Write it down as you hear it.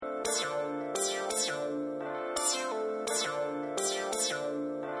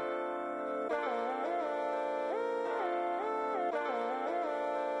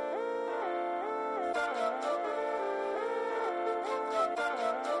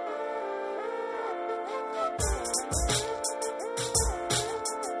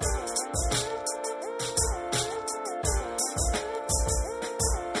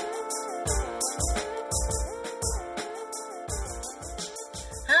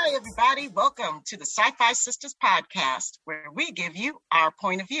Hi, everybody. Welcome to the Sci-Fi Sisters podcast, where we give you our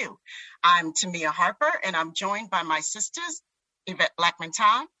point of view. I'm Tamia Harper, and I'm joined by my sisters, Yvette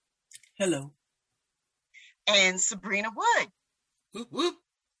Blackman-Tom. Hello. And Sabrina Wood. Whoop, whoop.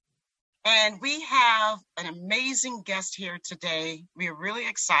 And we have an amazing guest here today. We are really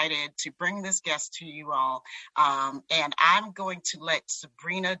excited to bring this guest to you all. And I'm going to let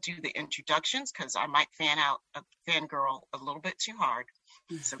Sabrina do the introductions because I might fangirl a little bit too hard.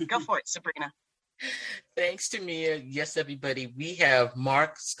 So go for it, Sabrina. Thanks, Tamia. Yes, everybody. We have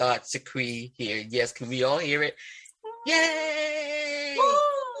Mark Scott Secree here. Yes, can we all hear it? Yay! Woo!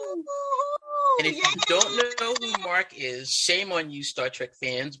 And if you don't know who Mark is, shame on you, Star Trek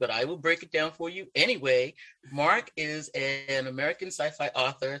fans, but I will break it down for you anyway. Mark is an American sci-fi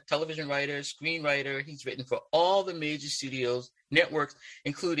author, television writer, screenwriter. He's written for all the major studios, networks,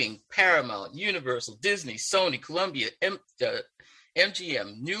 including Paramount, Universal, Disney, Sony, Columbia,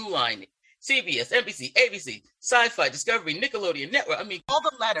 MGM, New Line, CBS, NBC, ABC, Sci-Fi, Discovery, Nickelodeon, Network. I mean, all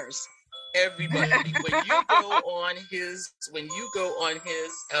the letters. Everybody. When you go on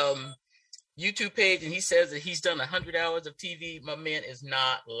his YouTube page and he says that he's done 100 hours of TV, my man is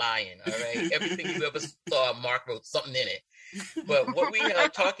not lying. All right, everything you ever saw, Mark wrote something in it. But what we are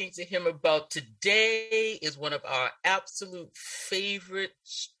talking to him about today is one of our absolute favorite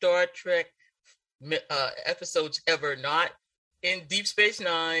Star Trek episodes ever. Not in Deep Space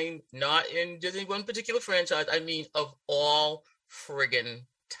Nine, not in just any one particular franchise. I mean, of all friggin'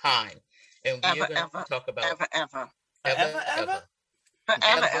 time. And we are going to talk about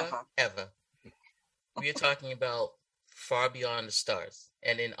ever. We are talking about Far Beyond the Stars.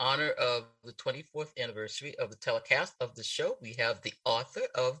 And in honor of the 24th anniversary of the telecast of the show, we have the author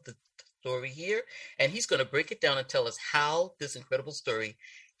of the story here, and he's going to break it down and tell us how this incredible story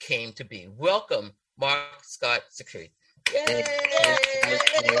came to be. Welcome, Mark Scott Secree. Yay!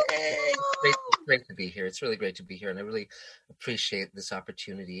 It's great to be here. It's really great to be here, and I really appreciate this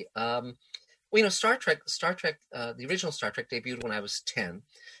opportunity. Star Trek, the original Star Trek debuted when I was 10,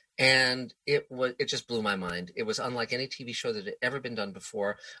 and it just blew my mind. It was unlike any TV show that had ever been done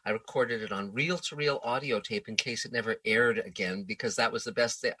before. I recorded it on reel-to-reel audio tape in case it never aired again, because that was the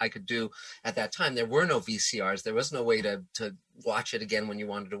best that I could do at that time. There were no VCRs. There was no way to watch it again when you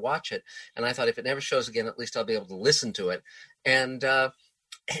wanted to watch it. And I thought, if it never shows again, at least I'll be able to listen to it. And I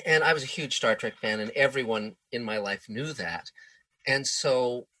was a huge Star Trek fan, and everyone in my life knew that. And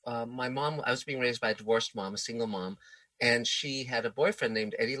so my mom, I was being raised by a divorced mom, a single mom, and she had a boyfriend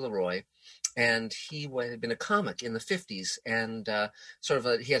named Eddie Leroy, and he had been a comic in the 50s, and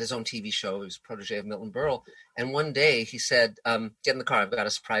he had his own TV show. He was a protege of Milton Berle. And one day he said, get in the car, I've got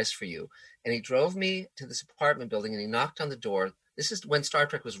a surprise for you. And he drove me to this apartment building, and he knocked on the door. This is when Star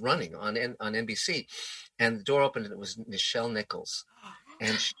Trek was running on NBC. And the door opened, and it was Nichelle Nichols.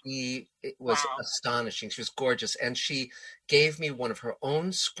 And she was astonishing. She was gorgeous. And she gave me one of her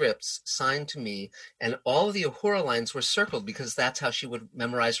own scripts signed to me. And all of the Uhura lines were circled because that's how she would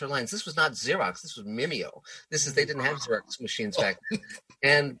memorize her lines. This was not Xerox. This was Mimeo. They didn't have Xerox machines back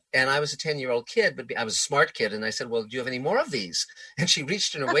then. And I was a 10-year-old kid, but I was a smart kid. And I said, well, do you have any more of these? And she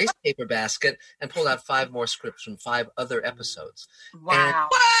reached in a waste paper basket and pulled out 5 more scripts from 5 other episodes. Wow.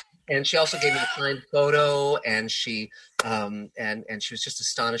 And she also gave me a signed photo, and she was just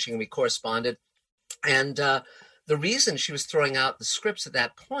astonishing. And we corresponded. And the reason she was throwing out the scripts at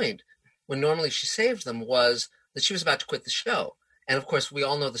that point, when normally she saved them, was that she was about to quit the show. And of course, we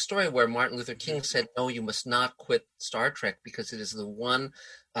all know the story where Martin Luther King said, "No, you must not quit Star Trek because it is the one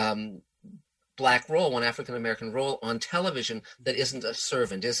black role, one African American role on television that isn't a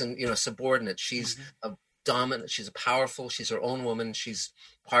servant, isn't subordinate. She's a dominant, she's a powerful, she's her own woman, she's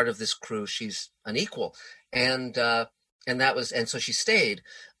part of this crew, she's an equal." And so she stayed.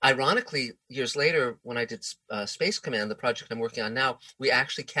 Ironically, years later, when I did Space Command, the project I'm working on now, we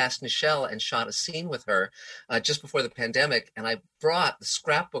actually cast Nichelle and shot a scene with her just before the pandemic. And I brought the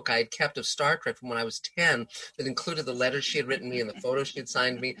scrapbook I had kept of Star Trek from when I was 10 that included the letters she had written me and the photos she had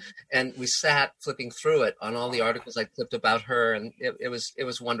signed me. And we sat flipping through it on all the articles I clipped about her. And it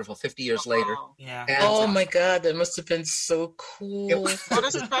was wonderful 50 years later. Yeah. And, oh my God, that must have been so cool. What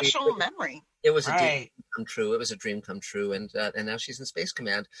a special memory. It was a Right. dream come true. It was a dream come true. And now she's in Space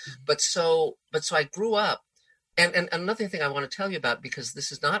Command. But so I grew up, and another thing I want to tell you about, because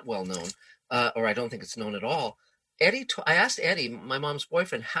this is not well known, or I don't think it's known at all. I asked Eddie, my mom's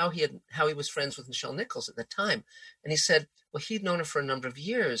boyfriend, how he was friends with Nichelle Nichols at the time, and he said, well, he'd known her for a number of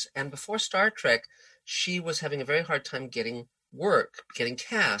years, and before Star Trek, she was having a very hard time getting work, getting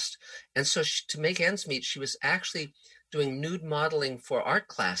cast, and so to make ends meet, she was actually doing nude modeling for art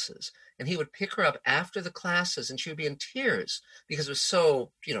classes. and he would pick her up after the classes, and she would be in tears because it was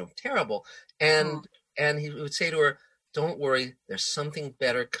so, terrible. And he would say to her, "Don't worry, there's something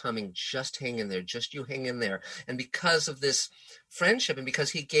better coming. Just hang in there. Just you hang in there." And because of this friendship, and because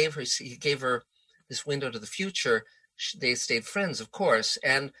he gave her this window to the future, they stayed friends, of course.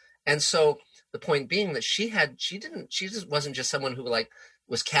 And so the point being that she just wasn't just someone who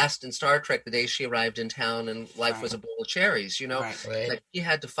was cast in Star Trek the day she arrived in town and life was a bowl of cherries, Right. Like she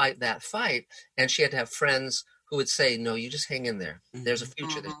had to fight that fight, and she had to have friends who would say, "No, you just hang in there. There's a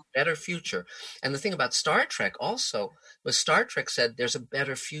future, there's a better future." And the thing about Star Trek also was Star Trek said, "There's a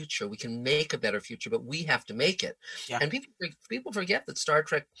better future. We can make a better future, but we have to make it." Yeah. And people forget that Star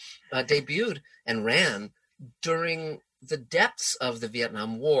Trek debuted and ran during the depths of the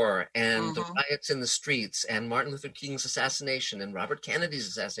Vietnam War and the riots in the streets and Martin Luther King's assassination and Robert Kennedy's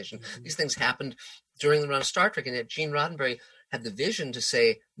assassination. These things happened during the run of Star Trek, and yet Gene Roddenberry had the vision to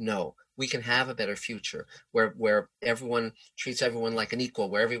say, "No, we can have a better future where everyone treats everyone like an equal,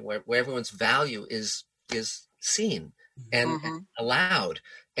 where everyone's value is seen and allowed."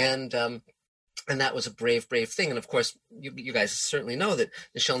 And that was a brave thing. And of course, you guys certainly know that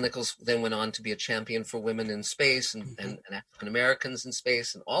Nichelle Nichols then went on to be a champion for women in space and African Americans in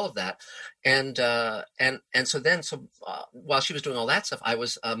space and all of that. And so while she was doing all that stuff, I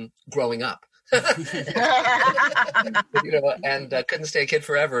was growing up. And couldn't stay a kid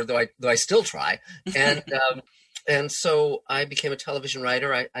forever, though I still try. And so I became a television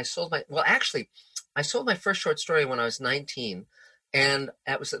writer. I sold my first short story when I was 19. And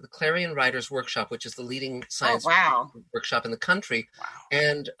that was at the Clarion Writers Workshop, which is the leading science workshop in the country. Wow.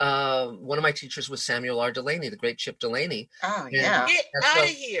 And one of my teachers was Samuel R. Delany, the great Chip Delany. Oh, yeah. Get out of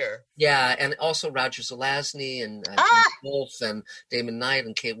here. Yeah, and also Roger Zelazny and Jim Wolfe and Damon Knight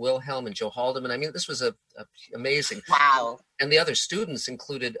and Kate Wilhelm and Joe Haldeman. I mean, this was amazing. Wow. And the other students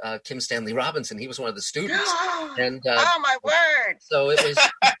included Kim Stanley Robinson. He was one of the students. And oh, my word. So it was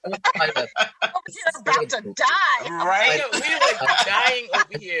quite a... You're about to die. Right? We're like dying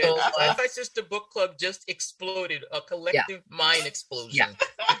over here. The Sci-Fi Sister Book Club just exploded. A collective mind explosion.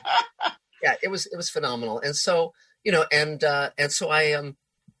 Yeah, it was phenomenal. And so, and so I'd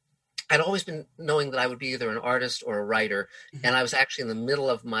always been knowing that I would be either an artist or a writer. And I was actually in the middle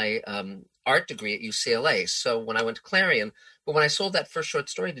of my art degree at UCLA. So when I went to Clarion, but when I sold that first short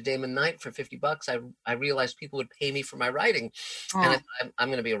story to Damon Knight for $50, I realized people would pay me for my writing. And I'm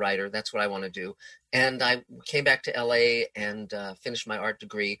going to be a writer. That's what I want to do. And I came back to LA and finished my art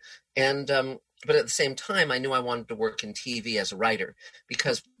degree. And but at the same time, I knew I wanted to work in TV as a writer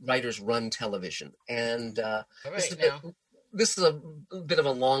because writers run television. And this is a bit of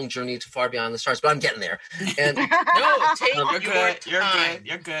a long journey to Far Beyond the Stars, but I'm getting there. And no, take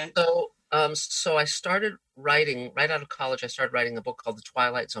You're good. So I started writing right out of college. I started writing a book called The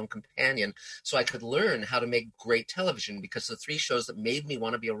Twilight Zone Companion, so I could learn how to make great television. Because the three shows that made me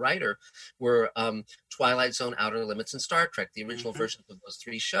want to be a writer were Twilight Zone, Outer Limits, and Star Trek, the original versions of those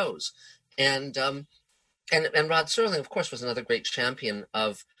three shows. And Rod Serling, of course, was another great champion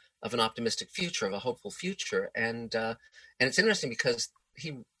of an optimistic future, of a hopeful future. And it's interesting because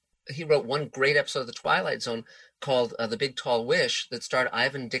he wrote one great episode of The Twilight Zone called The Big Tall Wish that starred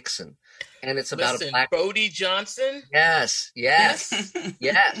Ivan Dixon. And it's about a black... Brody Johnson? Yes.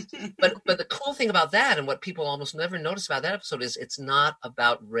 But the cool thing about that, and what people almost never notice about that episode, is it's not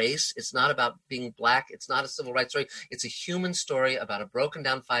about race. It's not about being black. It's not a civil rights story. It's a human story about a broken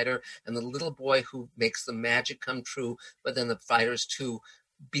down fighter and the little boy who makes the magic come true, but then the fighter's too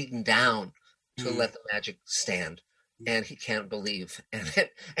beaten down to let the magic stand. And he can't believe, and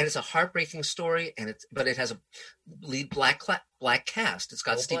it's a heartbreaking story, but it has a lead black cast. It's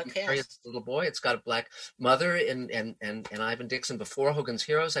got Steve McQuarrie as the little boy. It's got a black mother and Ivan Dixon before Hogan's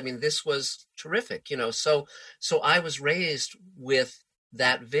Heroes. I mean, this was terrific, So I was raised with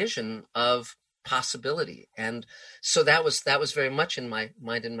that vision of possibility, and so that was very much in my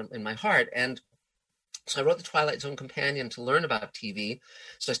mind and in my heart. And so I wrote The Twilight Zone Companion to learn about TV.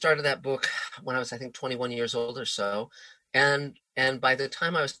 So I started that book when I was, I think, 21 years old or so. And by the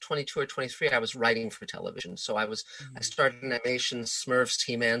time I was 22 or 23, I was writing for television. So I started in animation, Smurfs,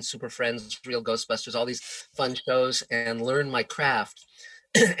 He-Man, Super Friends, Real Ghostbusters, all these fun shows, and learned my craft.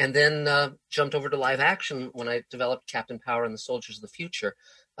 And then jumped over to live action when I developed Captain Power and the Soldiers of the Future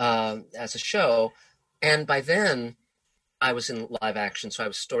as a show. And by then, I was in live action, so I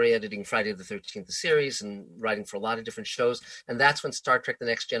was story editing Friday the 13th, the series, and writing for a lot of different shows. And that's when Star Trek: The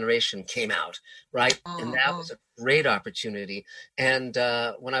Next Generation came out, right? And that was a great opportunity. And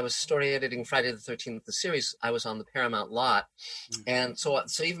when I was story editing Friday the 13th, the series, I was on the Paramount lot. And so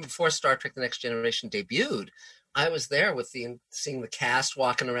even before Star Trek: The Next Generation debuted, I was there with seeing the cast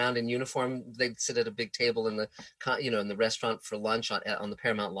walking around in uniform. They'd sit at a big table in the, in the restaurant for lunch on the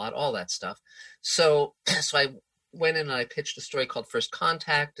Paramount lot, all that stuff. So I went in and I pitched a story called First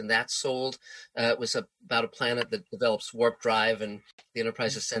Contact, and that sold. It was about a planet that develops warp drive, and the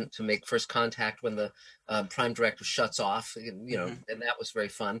Enterprise is sent to make first contact when the Prime Directive shuts off. And that was very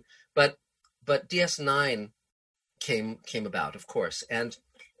fun. But DS9 came about, of course, and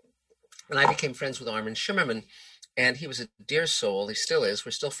I became friends with Armin Shimmerman, and he was a dear soul. He still is.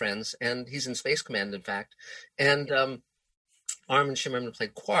 We're still friends, and he's in Space Command, in fact. And Armin Shimmerman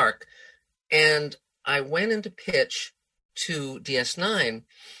played Quark, and I went in to pitch to DS9,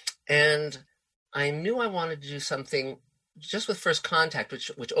 and I knew I wanted to do something just with First Contact,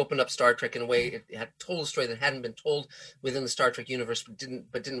 which opened up Star Trek in a way. It had told a story that hadn't been told within the Star Trek universe,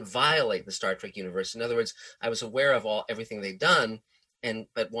 but didn't violate the Star Trek universe. In other words, I was aware of everything they'd done,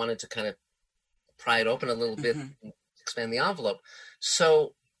 but wanted to kind of pry it open a little bit and expand the envelope.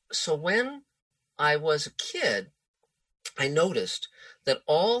 So when I was a kid, I noticed that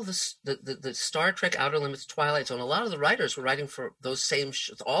all the Star Trek, Outer Limits, Twilight Zone, a lot of the writers were writing for those same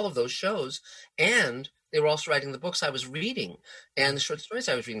all of those shows, and they were also writing the books I was reading and the short stories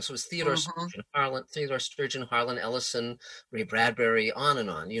I was reading. So it was Theodore Sturgeon, Harlan Ellison, Ray Bradbury, on and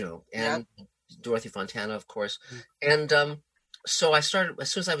on, and Dorothy Fontana, of course. And so I started,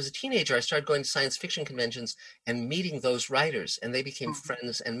 as soon as I was a teenager, I started going to science fiction conventions and meeting those writers, and they became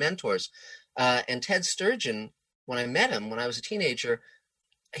friends and mentors. And Ted Sturgeon, when I met him when I was a teenager,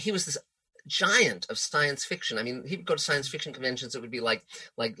 he was this giant of science fiction. I mean, he would go to science fiction conventions. It would be like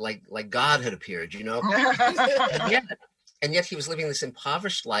God had appeared, and yet he was living this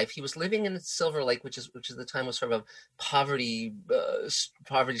impoverished life. He was living in Silver Lake, which is the time was sort of a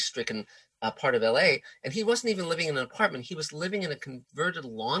poverty-stricken part of LA, and he wasn't even living in an apartment. He was living in a converted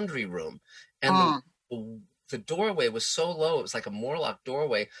laundry room, and the doorway was so low, it was like a Morlock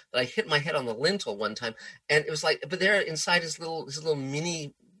doorway, that I hit my head on the lintel one time, and it was like, but there inside his little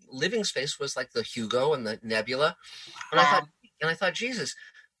mini living space was like the Hugo and the Nebula, and I thought, Jesus,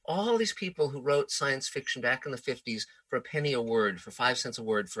 all these people who wrote science fiction back in the 50s for a penny a word, for 5 cents a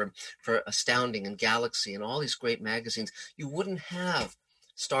word, for Astounding and Galaxy and all these great magazines, you wouldn't have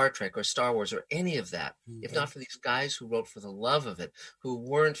Star Trek or Star Wars or any of that if not for these guys who wrote for the love of it, who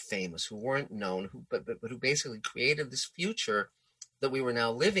weren't famous, who weren't known, but who basically created this future that we were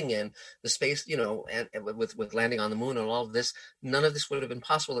now living in, the space, and with landing on the moon and all of this. None of this would have been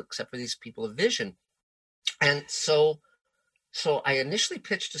possible except for these people of vision. And so I initially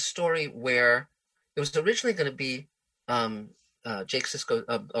pitched a story where it was originally going to be Jake Sisko,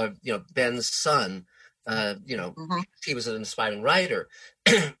 Ben's son. He was an aspiring writer,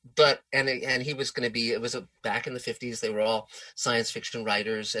 but he was going to be. It was back in the 50s. They were all science fiction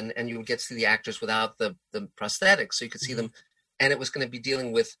writers, and you would get to see the actors without the prosthetics, so you could see them. And it was going to be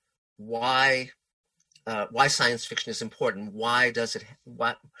dealing with why science fiction is important. Why is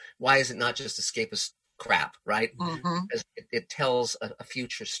it not just escapist crap, right? Because it tells a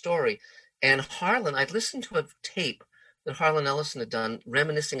future story. And Harlan, I'd listened to a tape that Harlan Ellison had done,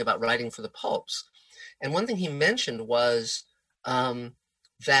 reminiscing about writing for the pulps. And one thing he mentioned was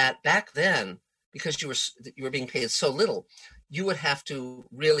that back then, because you were being paid so little, you would have to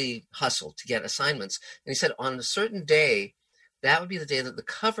really hustle to get assignments. And he said on a certain day, that would be the day that the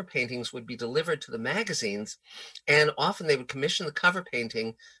cover paintings would be delivered to the magazines, and often they would commission the cover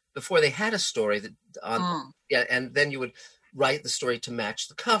painting before they had a story and then you would write the story to match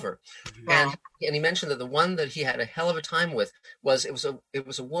the cover. And he mentioned that the one that he had a hell of a time with was it was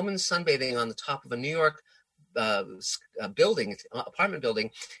a woman sunbathing on the top of a New York apartment building,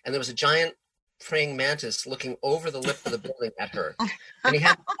 and there was a giant praying mantis looking over the lip of the building at her. And he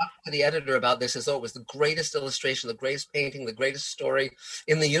had to talk to the editor about this as though it was the greatest illustration, the greatest painting, the greatest story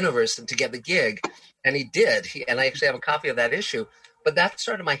in the universe, and to get the gig. And he did. And I actually have a copy of that issue. But that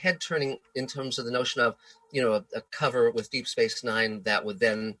started my head turning in terms of the notion of, a cover with Deep Space Nine that would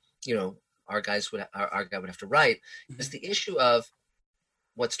then, our guy would have to write, is the issue of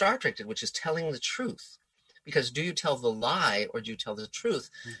what Star Trek did, which is telling the truth. Because do you tell the lie or do you tell the truth?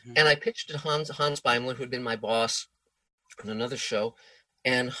 And I pitched it to Hans Beimler, who had been my boss on another show,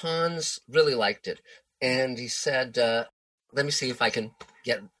 and Hans really liked it. And he said, let me see if I can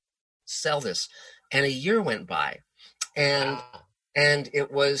sell this. And a year went by, and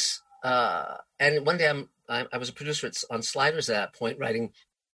it was, and one day I was a producer on Sliders at that point, writing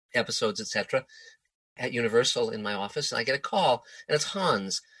episodes, etc., at Universal in my office, and I get a call, and it's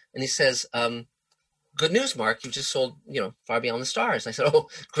Hans, and he says, good news, Mark, you just sold, Far Beyond the Stars. And I said, oh,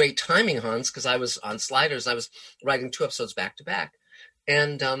 great timing, Hans, because I was on Sliders. I was writing 2 episodes back to back.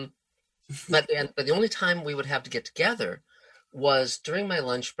 And but the only time we would have to get together was during my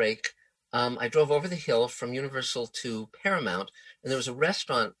lunch break. I drove over the hill from Universal to Paramount, and there was a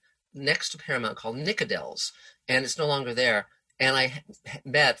restaurant next to Paramount called Nicodell's, and it's no longer there. And I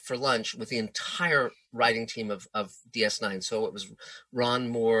met for lunch with the entire writing team of DS9. So it was Ron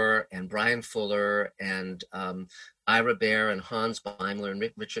Moore and Brian Fuller and Ira Bear and Hans Beimler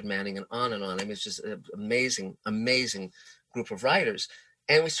and Richard Manning and on and on. I mean, it's just an amazing, amazing group of writers.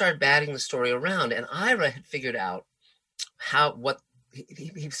 And we started batting the story around. And Ira had figured out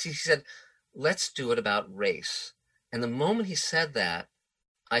he said, let's do it about race. And the moment he said that,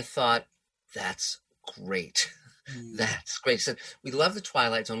 I thought, that's great. That's great. He said, we love the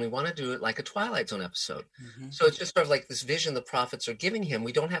Twilight Zone. We want to do it like a Twilight Zone episode. So it's just sort of like this vision the prophets are giving him.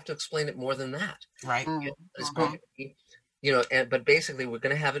 We don't have to explain it more than that. Right. It's going to be, but basically we're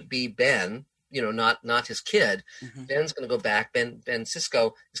going to have it be Ben, not his kid. Ben's going to go back. Ben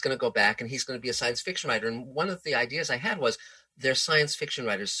Sisko is going to go back, and he's going to be a science fiction writer. And one of the ideas I had was they're science fiction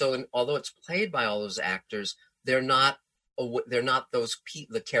writers. So although it's played by all those actors, they're not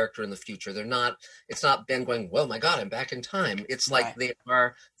the character in the future. It's not Ben going, well, my God, I'm back in time. It's like they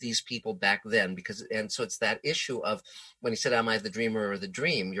are these people back then, and so it's that issue of when he said, am I the dreamer or the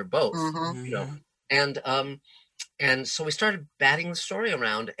dream? You're both, and so we started batting the story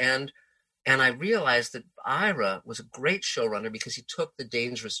around, and I realized that Ira was a great showrunner because he took the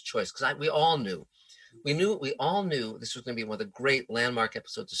dangerous choice, because we all knew this was going to be one of the great landmark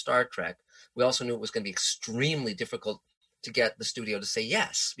episodes of Star Trek. We also knew it was going to be extremely difficult to get the studio to say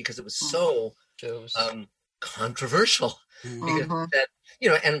yes, because it was so controversial. But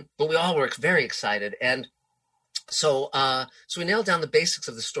we all were very excited, and so we nailed down the basics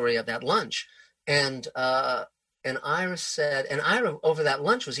of the story of that lunch, and Ira said, and Ira over that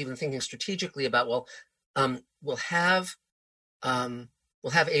lunch was even thinking strategically about, we'll have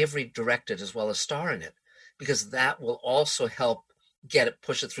Avery direct it as well as star in it, because that will also help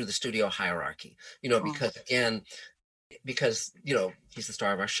push it through the studio hierarchy, because he's the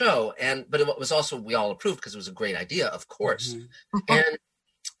star of our show, but it was also, we all approved because it was a great idea, of course. And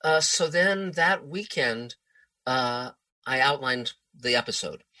so then that weekend I outlined the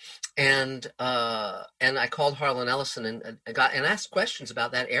episode, and I called Harlan Ellison and asked questions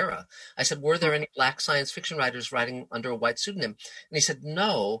about that era. I said, were there any Black science fiction writers writing under a white pseudonym? And he said,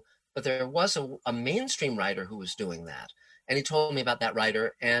 no, but there was a mainstream writer who was doing that. And he told me about that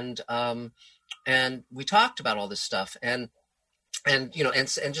writer, and we talked about all this stuff, and I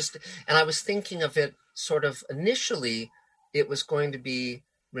was thinking of it sort of initially, it was going to be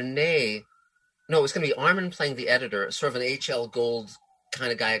it was going to be Armin playing the editor, sort of an H.L. Gold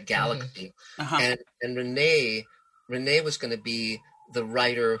kind of guy at Galaxy, and Renee was going to be the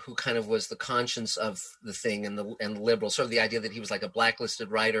writer who kind of was the conscience of the thing, and the liberal, sort of the idea that he was like a blacklisted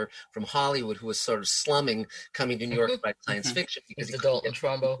writer from Hollywood who was sort of slumming, coming to New York to write science fiction because he couldn't get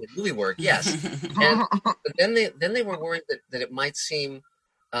movie work. Yes, but then they were worried that it might seem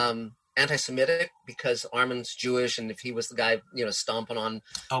anti-Semitic because Armin's Jewish, and if he was the guy, stomping on,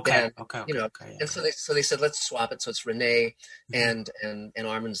 and so they said, let's swap it so it's Renee, and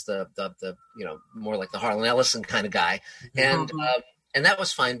Armin's the more like the Harlan Ellison kind of guy, and that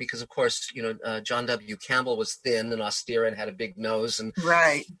was fine because, of course, John W. Campbell was thin and austere and had a big nose, and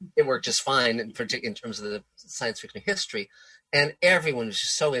it worked just fine in terms of the science fiction history. And everyone was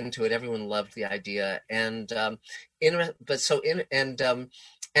just so into it. Everyone loved the idea, and it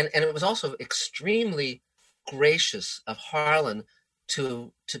was also extremely gracious of Harlan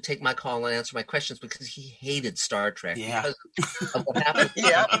to take my call and answer my questions, because he hated Star Trek because of what happened.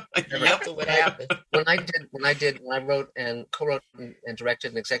 What happened. When I wrote and co-wrote and directed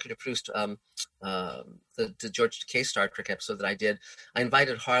and executive produced the George Takei Star Trek episode that I did, I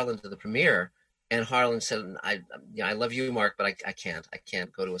invited Harlan to the premiere. And Harlan said, I love you, Mark, but I can't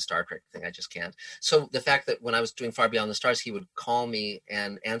go to a Star Trek thing. I just can't. So the fact that when I was doing Far Beyond the Stars, he would call me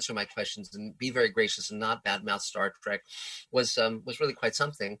and answer my questions and be very gracious and not badmouth Star Trek was really quite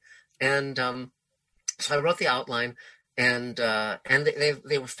something. And so I wrote the outline, and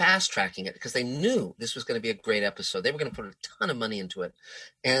they were fast tracking it because they knew this was going to be a great episode. They were going to put a ton of money into it,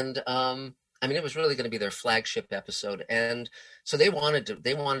 and it was really going to be their flagship episode. And so they wanted to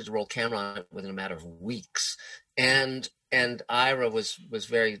roll camera on it within a matter of weeks. And Ira was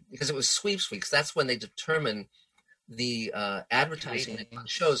very, because it was sweeps weeks. That's when they determine the advertising on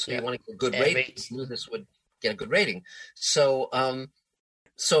shows. So you want to get a good rating. You knew this would get a good rating. So I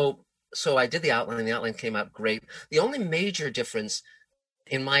did the outline, and the outline came out great. The only major difference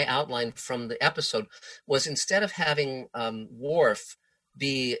in my outline from the episode was, instead of having Worf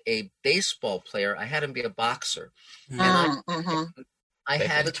be a baseball player, I had him be a boxer. And I I Back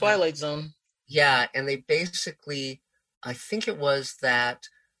had in the Twilight Zone. Yeah, and they basically, I think it was that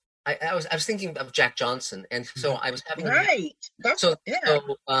I was thinking of Jack Johnson, and so I was having Right. That's so yeah.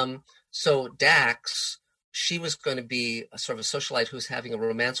 so Dax, she was going to be a sort of a socialite who's having a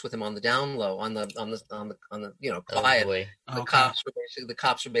romance with him on the down low, on the quiet. Oh boy. The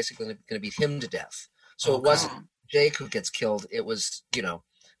cops were basically going to beat him to death. So it wasn't Jake who gets killed; it was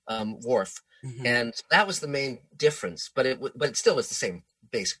Worf, and that was the main difference. But it still was the same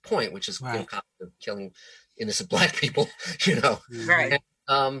basic point, which is cops are killing innocent black people, Right.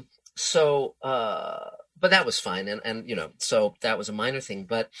 And, but that was fine, and so that was a minor thing.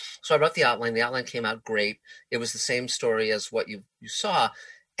 But so I wrote the outline. The outline came out great. It was the same story as what you saw,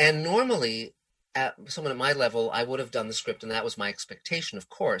 and normally, at someone at my level, I would have done the script, and that was my expectation, of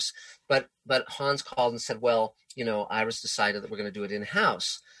course. But Hans called and said, "Well, Iris decided that we're going to do it in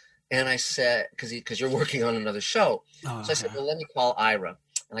house," and I said, "Because you're working on another show," so I said, "Well, let me call Ira."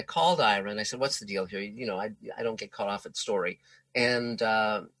 And I called Ira and I said, "What's the deal here? I don't get caught off at story." And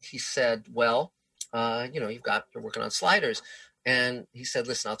he said, "Well, you're working on Sliders." And he said,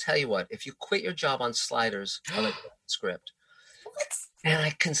 "Listen, I'll tell you what, if you quit your job on Sliders, I'll let you write the script." And I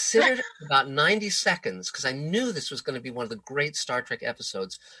considered about 90 seconds because I knew this was going to be one of the great Star Trek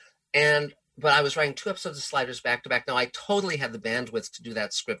episodes. But I was writing 2 episodes of Sliders back to back. Now I totally had the bandwidth to do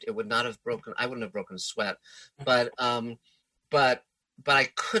that script. I wouldn't have broken a sweat. But I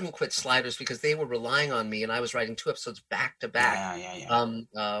couldn't quit Sliders because they were relying on me, and I was writing 2 episodes back to back.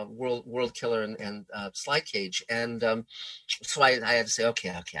 World Killer and Slide Cage, and so I had to say,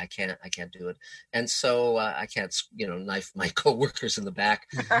 okay, I can't do it, and so I can't, knife my coworkers in the back.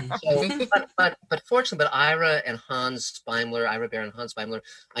 So, but fortunately, Ira and Hans Beimler, Ira Behr and Hans Beimler,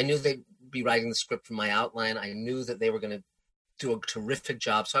 I knew they'd be writing the script from my outline. I knew that they were going to do a terrific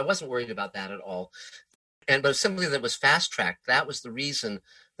job, so I wasn't worried about that at all. But simply that was fast tracked. That was the reason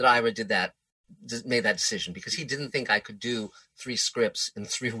that Ira made that decision, because he didn't think I could do 3 scripts in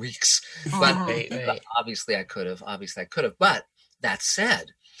 3 weeks. But obviously I could have. But that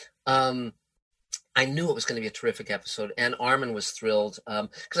said, I knew it was going to be a terrific episode, and Armin was thrilled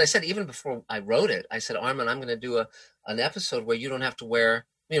because I said, even before I wrote it, I said, "Armin, I'm going to do an episode where you don't have to wear.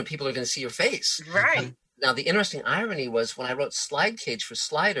 People are going to see your face." Right. Now the interesting irony was when I wrote Slide Cage for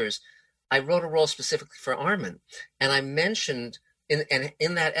Sliders, I wrote a role specifically for Armin, and I mentioned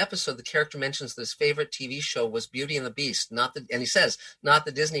in that episode, the character mentions that his favorite TV show was Beauty and the Beast, and he says, not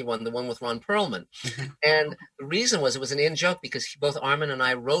the Disney one, the one with Ron Perlman. And the reason was, it was an in-joke because both Armin and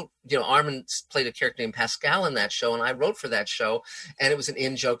I wrote, Armin played a character named Pascal in that show, and I wrote for that show, and it was an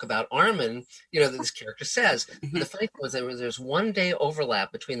in-joke about Armin, that this character says. The funny thing was there's 1 day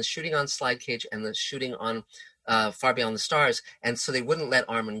overlap between the shooting on Slide Cage and the shooting on Far Beyond the Stars, and so they wouldn't let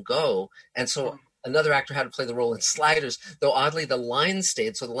Armin go, and so another actor had to play the role in Sliders, though oddly the line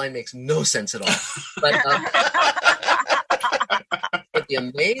stayed, so the line makes no sense at all. But, but the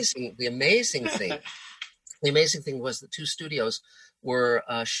amazing thing was the 2 studios were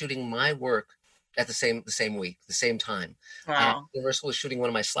shooting my work at the same week, the same time. Wow. Universal was shooting one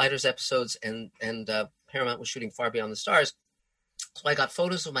of my Sliders episodes, and Paramount was shooting Far Beyond the Stars. So I got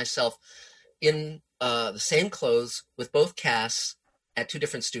photos of myself in the same clothes with both casts at 2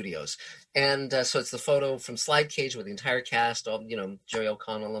 different studios. And so it's the photo from Slide Cage with the entire cast, all, Jerry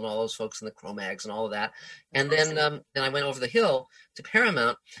O'Connell and all those folks in the Cro-Mags and all of that. And then I went over the hill to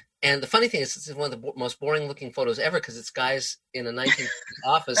Paramount. And the funny thing is, it's one of the most boring looking photos ever because it's guys in a 1950s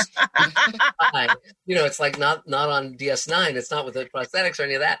office. It's like not on DS9. It's not with the prosthetics or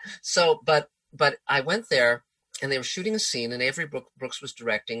any of that. So, but I went there, and they were shooting a scene, and Avery Brooks was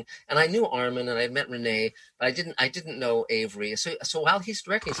directing, and I knew Armin, and I had met Renee, but I didn't know Avery. So while he's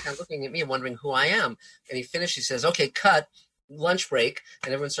directing, he's kind of looking at me and wondering who I am. And he finished, he says, "Okay, cut, lunch break,"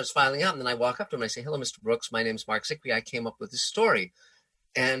 and everyone starts filing out. And then I walk up to him and I say, "Hello, Mr. Brooks, my name's Mark Zicree. I came up with this story."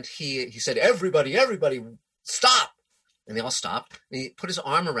 And he said, everybody, stop. And they all stopped. And he put his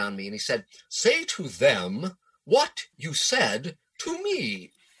arm around me and he said, "Say to them what you said to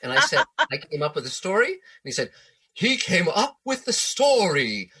me." And I said, "I came up with a story." And he said, "He came up with the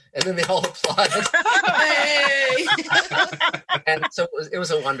story." And then they all applauded. Hey! And so it was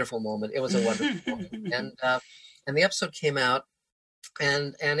a wonderful moment. And the episode came out,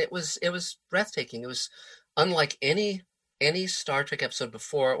 and it was breathtaking. It was unlike any Star Trek episode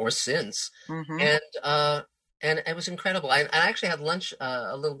before or since. And it was incredible. I actually had lunch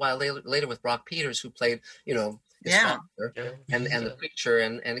a little while later with Brock Peters, who played, his father, and the preacher,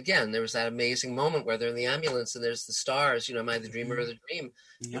 and again there was that amazing moment where they're in the ambulance and there's the stars, am I the dreamer or the dream?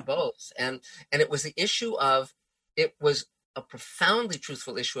 You're both. And it was the issue of, it was a profoundly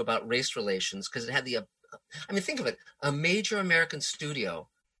truthful issue about race relations, because it had the I mean, think of it. A major American studio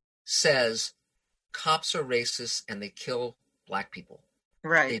says cops are racist and they kill Black people.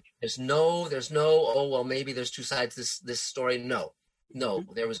 Right. There's no, oh, well, maybe there's two sides to this story. No,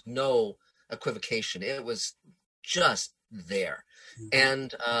 there was no equivocation. It was just there.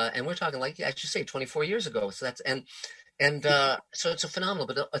 And we're talking, like, I should say 24 years ago. So that's, so it's a phenomenal,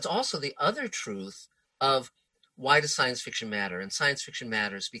 but it's also the other truth of why does science fiction matter? And science fiction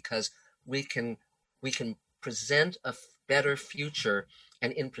matters because we can present a better future,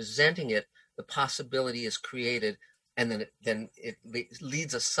 and in presenting it, the possibility is created, and then it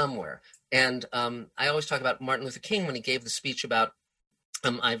leads us somewhere. And I always talk about Martin Luther King when he gave the speech about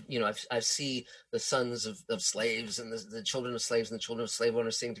I see the sons of slaves and the children of slaves and the children of slave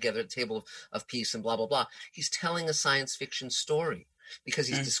owners sitting together at the table of peace and blah blah blah. He's telling a science fiction story because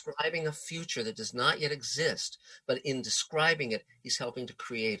he's describing a future that does not yet exist, but in describing it, he's helping to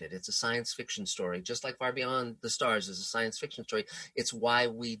create it. It's a science fiction story, just like Far Beyond the Stars is a science fiction story. It's why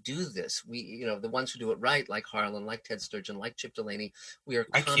we do this. We, the ones who do it right, like Harlan, like Ted Sturgeon, like Chip Delaney, we are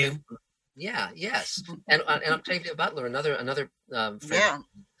coming. Yeah, yes. And Octavia Butler, another friend.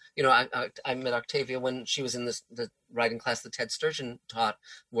 Yeah. I met Octavia when she was in the writing class that Ted Sturgeon taught,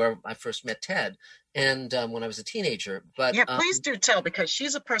 where I first met Ted, and when I was a teenager. But yeah, please do tell, because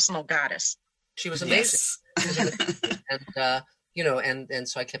she's a personal goddess. She was amazing. Yes. And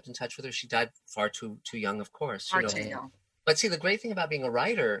so I kept in touch with her. She died far too young, of course. Far too young. But see, the great thing about being a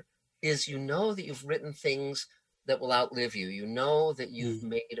writer is that you've written things that will outlive you. You know that you've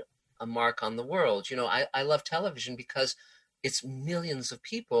made a mark on the world. I love television because it's millions of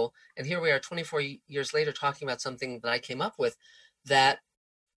people, and here we are 24 years later talking about something that I came up with that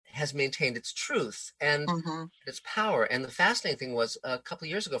has maintained its truth and its power. And the fascinating thing was, a couple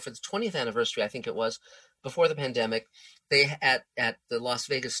of years ago, for the 20th anniversary, I think it was, before the pandemic, they at the Las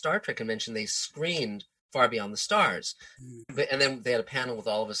Vegas Star Trek convention, they screened Far Beyond the Stars, and then they had a panel with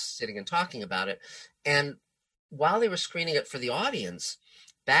all of us sitting and talking about it. And while they were screening it for the audience,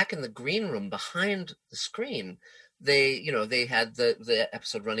 back in the green room behind the screen, they had the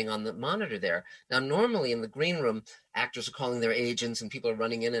episode running on the monitor there. Now, normally in the green room, actors are calling their agents and people are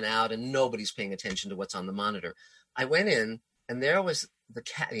running in and out and nobody's paying attention to what's on the monitor. I went in and there was the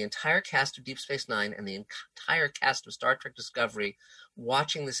entire cast of Deep Space Nine and the entire cast of Star Trek Discovery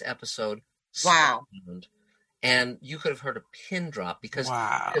watching this episode. Wow. And you could have heard a pin drop because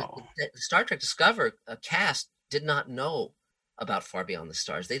the Star Trek Discovery cast did not know about Far Beyond the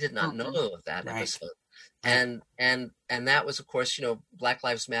Stars. They did not know of that episode. And that was, of course, Black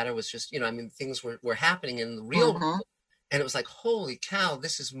Lives Matter was just, things were happening in the real world. And it was like, holy cow,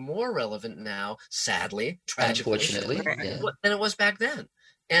 this is more relevant now, sadly, tragically, unfortunately, than it was back then.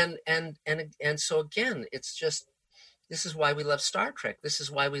 And so again, it's just, this is why we love Star Trek. This is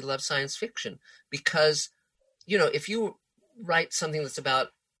why we love science fiction, because, if you write something that's about,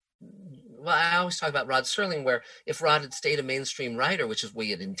 well, I always talk about Rod Serling, where if Rod had stayed a mainstream writer, which is what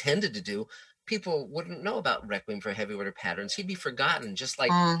he had intended to do, people wouldn't know about Requiem for a Heavy Order Patterns. He'd be forgotten, just like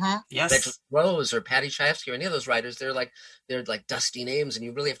Reginald Rose or Patty Chayefsky or any of those writers. They're like dusty names, and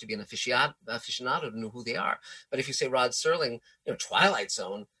you really have to be an aficionado to know who they are. But if you say Rod Serling, Twilight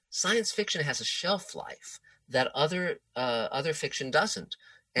Zone, science fiction has a shelf life that other fiction doesn't.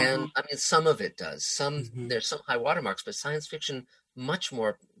 And I mean, some of it does. There's some high watermarks, but science fiction much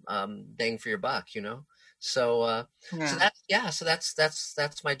more bang for your buck, So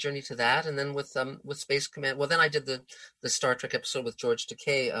that's my journey to that. And then with Space Command, well, then I did the Star Trek episode with George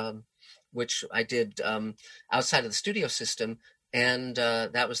Takei, which I did outside of the studio system, and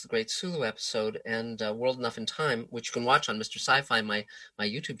that was the Great Sulu episode, and World Enough in Time, which you can watch on Mr. Sci-Fi, my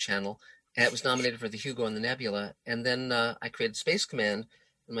YouTube channel. And it was nominated for the Hugo and the Nebula. And then I created Space Command,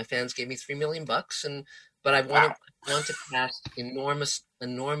 and my fans gave me $3 million, but I want to cast enormous. I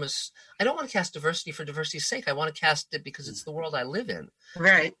don't want to cast diversity for diversity's sake. I want to cast it because it's the world I live in.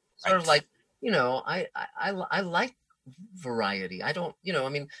 Right. Sort of like, I like variety. I don't,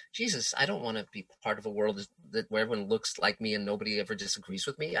 Jesus, I don't want to be part of a world where everyone looks like me and nobody ever disagrees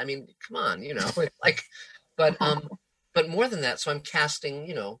with me. I mean, come on, but more than that. So I'm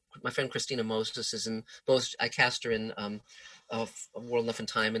casting, my friend Christina Moses is in both. I cast her in of World Enough in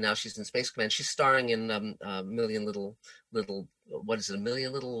Time, and now she's in Space Command. She's starring in a Million Little what is it? A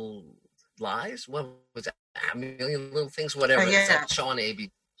Million Little Lies? What was that? A Million Little Things? Whatever. It's that Sean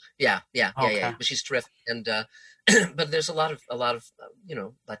Aby. Yeah. But she's terrific, and but there's a lot of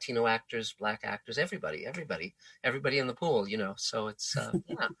Latino actors, Black actors, everybody in the pool. So it's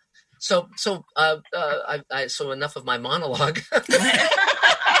yeah. So enough of my monologue.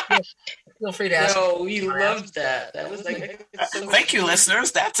 Feel free to ask. No, we loved that. That was like so thank you,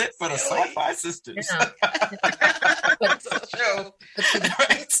 listeners. That's it for the Sci-Fi Sisters. Yeah. But, show.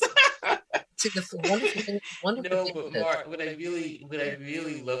 See, the wonderful thing but Mark, what I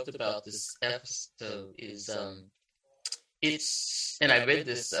really loved about this episode is it's, and I read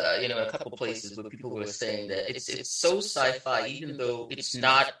this in a couple places where people were saying that it's so sci-fi, even though it's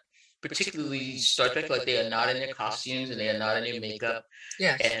not particularly Star Trek, like they are not in their costumes and they are not in their makeup.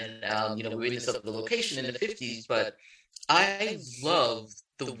 Yeah. And we're in this other location in the 50s, but I love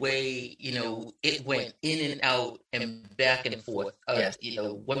the way it went in and out and back and forth.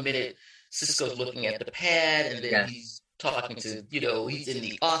 1 minute Sisko's looking at the pad, and then he's talking to he's in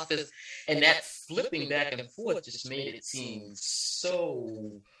the office, and that flipping back and forth just made it seem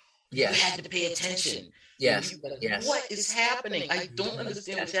so. You had to pay attention. Yes. What is happening? I don't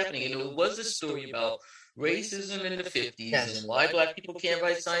understand what's happening. It was a story about racism in the 50s and why Black people can't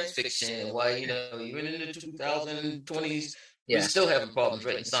write science fiction, and why even in the 2020s we're still having problems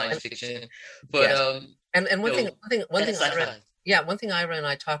writing science fiction. But and one thing I read. Yeah, one thing Ira and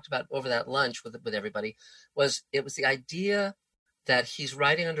I talked about over that lunch with everybody was the idea that he's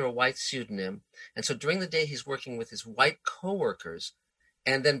writing under a white pseudonym, and so during the day he's working with his white coworkers.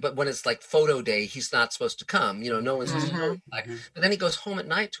 And then, but when it's like photo day, he's not supposed to come. No one's supposed to know he's black. But then he goes home at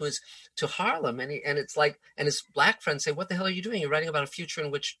night to Harlem, and it's like, and his black friends say, "What the hell are you doing? You're writing about a future in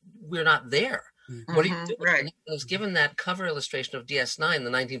which we're not there. What are you doing?" Right. And I was given that cover illustration of DS9,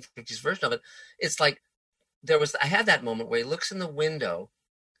 the 1950s version of it. It's like I had that moment where he looks in the window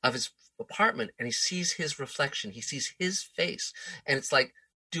of his apartment and he sees his reflection. He sees his face, and it's like,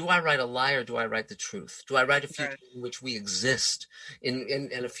 do I write a lie or do I write the truth? Do I write a future in which we exist in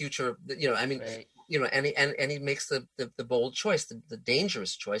a future, and he makes the bold choice, the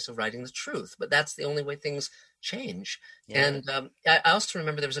dangerous choice of writing the truth. But that's the only way things change. Yeah. And I also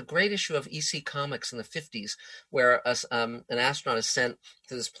remember there was a great issue of EC Comics in the 50s where an astronaut is sent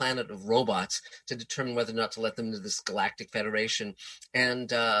to this planet of robots to determine whether or not to let them into this galactic federation. And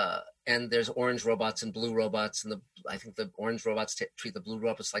there's orange robots and blue robots, and I think the orange robots treat the blue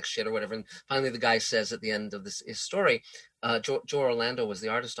robots like shit or whatever. And finally, the guy says at the end of his story, Joe Orlando was the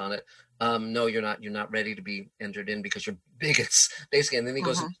artist on it. No, you're not ready to be entered in because you're bigots, basically. And then he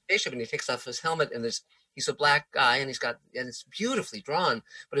goes to the spaceship and he takes off his helmet, and he's a black guy, and it's beautifully drawn,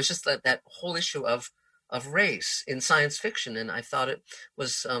 but it's just that whole issue of race in science fiction, and I thought it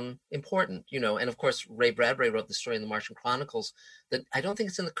was important, and of course Ray Bradbury wrote the story in the Martian Chronicles that I don't think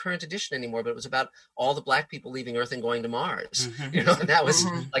it's in the current edition anymore, but it was about all the black people leaving Earth and going to Mars, and that was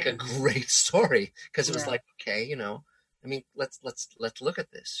like a great story because it was like, okay, I mean, let's look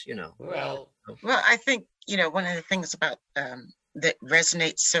at this, Well, I think one of the things about that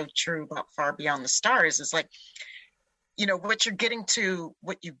resonates so true about Far Beyond the Stars is like, what you're getting to,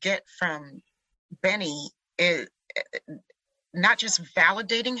 what you get from Benny is not just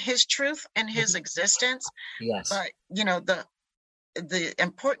validating his truth and his existence, but the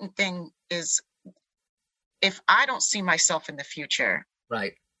important thing is, if I don't see myself in the future,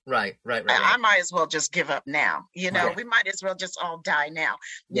 right. I might as well just give up now. We might as well just all die now.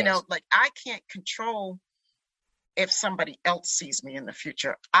 Like I can't control if somebody else sees me in the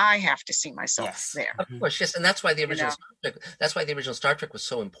future. I have to see myself there. Of course, yes, and that's why the original Star Trek was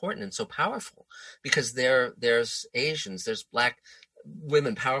so important and so powerful, because there's Asians, there's black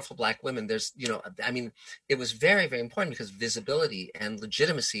women, powerful black women. There's it was very, very important because visibility and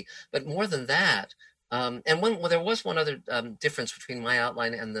legitimacy. But more than that. There was one other difference between my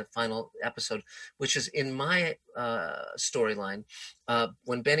outline and the final episode, which is in my storyline,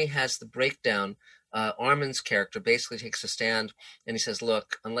 when Benny has the breakdown, Armin's character basically takes a stand and he says,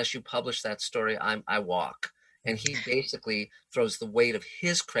 "Look, unless you publish that story, I walk." And he basically throws the weight of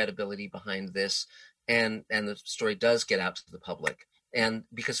his credibility behind this, and the story does get out to the public. And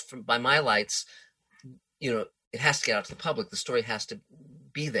because by my lights, it has to get out to the public. The story has to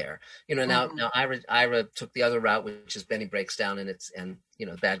be there. Now Ira took the other route, which is Benny breaks down and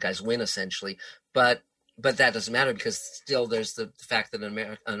bad guys win essentially. But that doesn't matter because still there's the fact that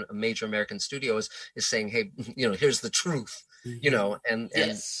a major American studio is saying, hey, here's the truth,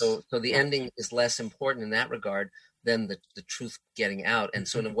 and so the ending is less important in that regard than the truth getting out. And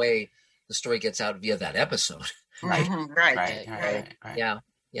so in a way, the story gets out via that episode. Right. Yeah.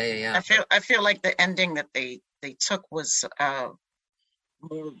 I feel like the ending that they took was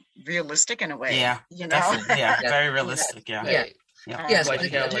more realistic in a way. Yeah. Very realistic. Yeah. Yes, like you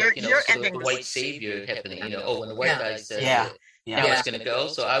have the white savior happening. When the white guy says, "How it's going to go,"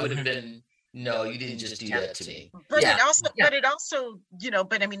 so I would have been, "No, you didn't just do that to me." But it also,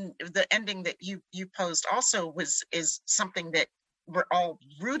 but I mean, the ending that you posed also is something that we're all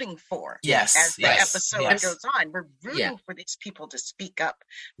rooting for. Yes. As the episode goes on, we're rooting for these people to speak up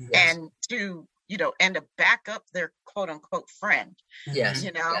and to, and to back up their quote unquote friend. Yes.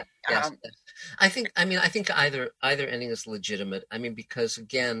 I think either ending is legitimate. I mean, because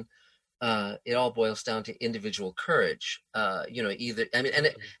again, it all boils down to individual courage. And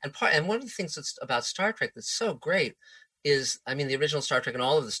one of the things that's about Star Trek that's so great is, I mean, the original Star Trek and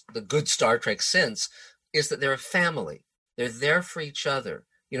all of the good Star Trek since, is that they're a family. They're there for each other.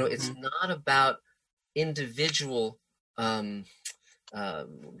 It's not about individual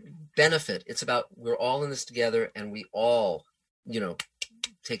benefit. It's about, we're all in this together and we all,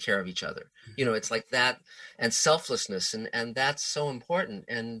 take care of each other. It's like that, and selflessness, and that's so important.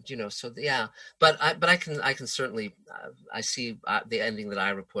 And but I can certainly I see the ending that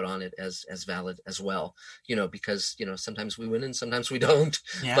Ira put on it as valid as well. Because sometimes we win and sometimes we don't.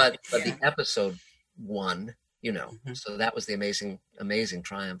 But the episode won. So that was the amazing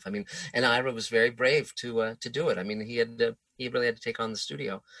triumph. I mean, and Ira was very brave to do it. I mean, he really had to take on the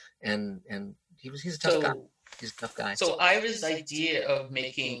studio, and he's a tough guy. He's a tough guy. So Ira's idea of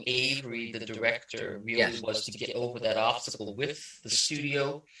making Avery the director really was to get over that obstacle with the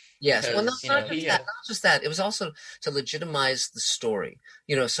studio. Yes, well, not just that. It was also to legitimize the story.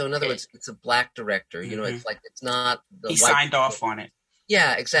 So in other words, it's a black director. It's like, it's not the he signed off on it.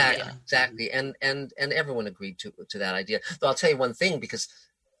 Yeah, exactly. And everyone agreed to that idea. Though I'll tell you one thing, because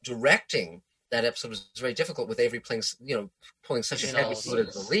directing that episode was very difficult with Avery pulling such a heavy load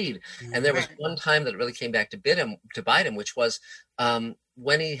as the lead. And there was one time that it really came back to bite him, which was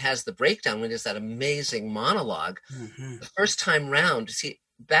when he has the breakdown, when he has that amazing monologue. The first time round, see,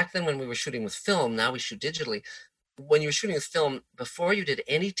 back then when we were shooting with film, now we shoot digitally. When you were shooting with film, before you did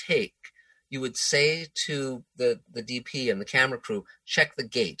any take, you would say to the DP and the camera crew, check the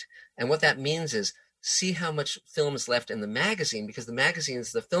gate. And what that means is, see how much film is left in the magazine, because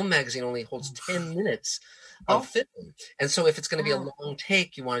the film magazine only holds 10 minutes of film. And so if it's going to be a long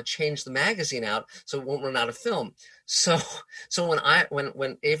take, you want to change the magazine out so it won't run out of film. So when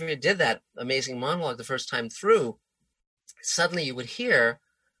Avery did that amazing monologue the first time through, suddenly you would hear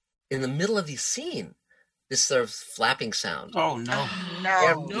in the middle of the scene this sort of flapping sound. Oh, no.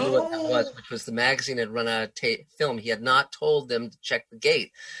 Everyone knew what that was, which was the magazine had run out of film. He had not told them to check the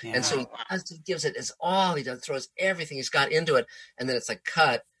gate. Yeah. And so he gives it his all. He throws everything he's got into it. And then it's like,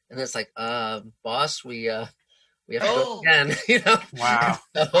 cut. And then it's like, boss, we have to go again. Wow.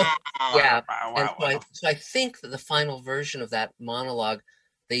 Yeah. Wow. So I think that the final version of that monologue,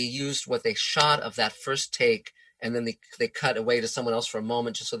 they used what they shot of that first take, and then they cut away to someone else for a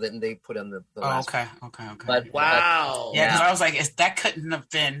moment, just so that they put on the last. Okay. But wow. Yeah, because I was like, that couldn't have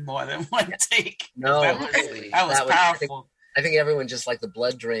been more than one take. No, that was powerful. I think everyone just like the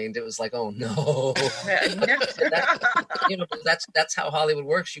blood drained. It was like, oh no. That's how Hollywood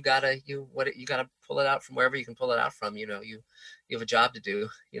works. You gotta pull it out from wherever you can pull it out from. You have a job to do.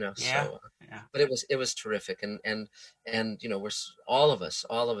 So. But it was terrific, and we're all of us.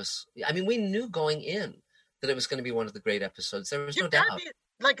 I mean, we knew going in that it was going to be one of the great episodes. There was no doubt.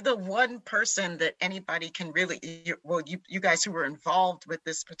 Like the one person that anybody can really, you guys who were involved with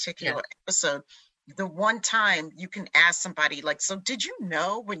this particular episode, the one time you can ask somebody, like, so did you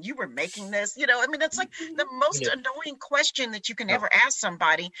know when you were making this? I mean, that's like the most annoying question that you can ever ask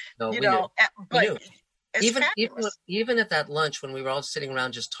somebody. No, but even at that lunch when we were all sitting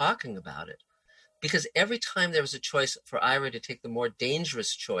around just talking about it, because every time there was a choice for Ira to take the more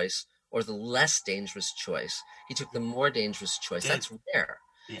dangerous choice or the less dangerous choice, he took the more dangerous choice. That's rare.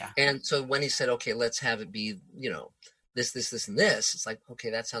 Yeah. And so when he said, okay, let's have it be, this, and this, it's like, okay,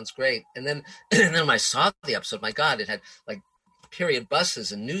 that sounds great. And then when I saw the episode, my God, it had like period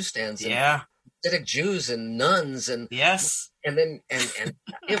buses and newsstands and Hasidic Jews and nuns and and then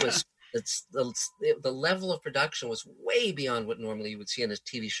it was the level of production was way beyond what normally you would see in a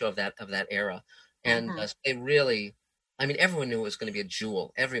TV show of that era. And they really, I mean, everyone knew it was going to be a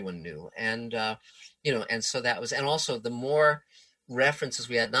jewel. Everyone knew. And, and so that was, and also the more references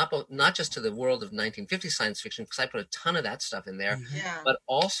we had, not just to the world of 1950 science fiction, because I put a ton of that stuff in there, but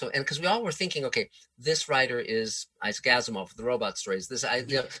also, and because we all were thinking, okay, this writer is Isaac Asimov, the robot stories.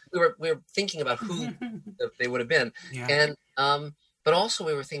 We were thinking about who they would have been. Yeah. And, but also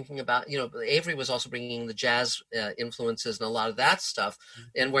we were thinking about, Avery was also bringing the jazz influences and a lot of that stuff,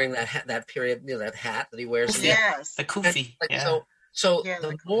 and wearing that period, that hat that he wears. The kufi. So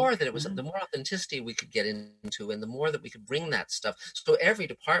the more that it was, the more authenticity we could get into, and the more that we could bring that stuff. So every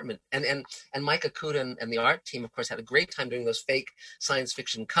department, and Mike Akuda and the art team, of course, had a great time doing those fake science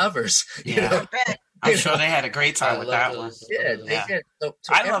fiction covers. I'm sure they had a great time with that one. Yeah, they Yeah. did. So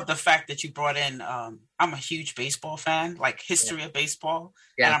I love the fact that you brought in. I'm a huge baseball fan, like history of baseball,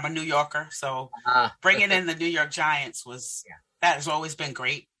 and I'm a New Yorker. So bringing in the New York Giants that has always been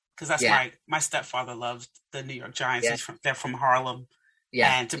great because that's my stepfather loved the New York Giants. They're from Harlem,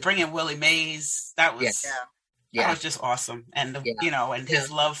 and to bring in Willie Mays, that was that was just awesome. And and his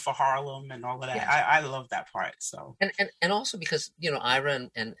love for Harlem and all of that. I love that part. So and also because Ira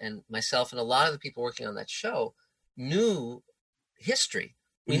and myself and a lot of the people working on that show knew history.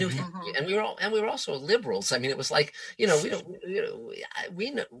 We knew history, and we were also liberals. I mean, it was like we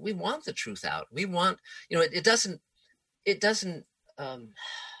want the truth out. We want it doesn't.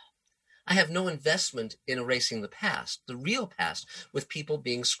 I have no investment in erasing the past, the real past, with people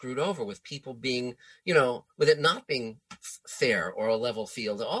being screwed over, with people being, with it not being fair or a level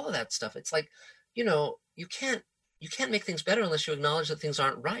field, all of that stuff. It's like, you can't make things better unless you acknowledge that things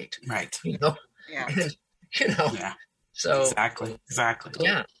aren't right. Right. Yeah. Yeah. So exactly.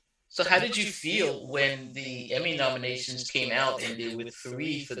 Yeah. So how did you feel when the Emmy nominations came out and there were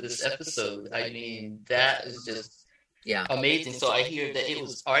 3 for this episode? I mean, that is just amazing. So I hear that it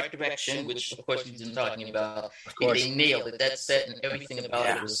was art direction, which of course you've been talking about. Of course. They nailed it. That set and everything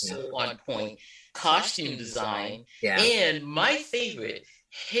about it was so on point. Costume design, and my favorite,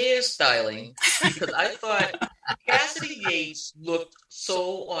 hairstyling, because I thought Cassidy Yates looked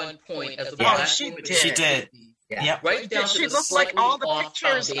so on point as a black woman. She did. Yeah. Yep. Right down to She the looks like all the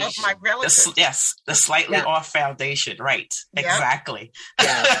pictures foundation. of my relatives. The slightly off foundation. Right. Yep. Well, Exactly.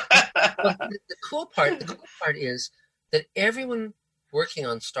 the cool part is that everyone working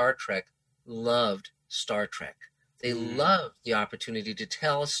on Star Trek loved Star Trek. They loved the opportunity to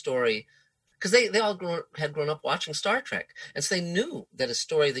tell a story because they all had grown up watching Star Trek. And so they knew that a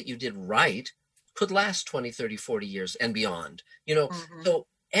story that you did right could last 20, 30, 40 years and beyond. So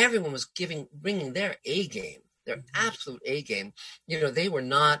everyone was bringing their A game. Their absolute A game. They were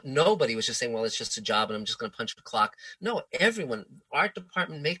not, nobody was just saying, well, it's just a job and I'm just going to punch a clock. No, everyone, art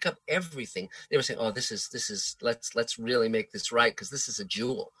department, makeup, everything. They were saying, oh, this is, let's really make this right because this is a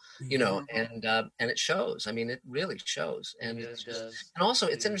jewel, and it shows. I mean, it really shows. And it's just, and also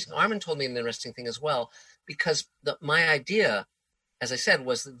it's interesting. Armin told me an interesting thing as well, because my idea, as I said,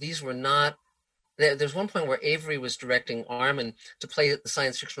 was that these were not, there's one point where Avery was directing Armin to play the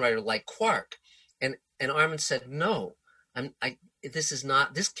science fiction writer like Quark. And Armin said, no,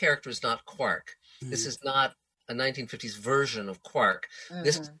 this character is not Quark. This is not a 1950s version of Quark.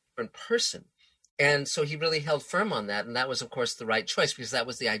 This is a different person. And so he really held firm on that. And that was, of course, the right choice because that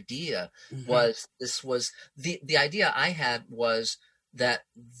was the idea. The idea I had was that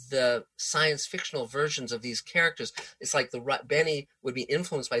the science fictional versions of these characters, it's like Benny would be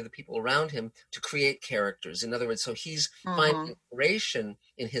influenced by the people around him to create characters. In other words, so he's finding inspiration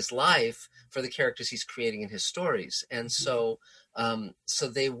in his life for the characters he's creating in his stories. And so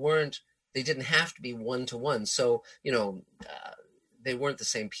they didn't have to be one-to-one. So, they weren't the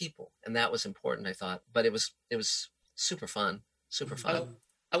same people. And that was important, I thought. But it was super fun. Super fun.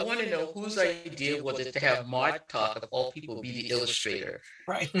 I want to know whose idea was it to have Mark Talk, of all people, be the illustrator?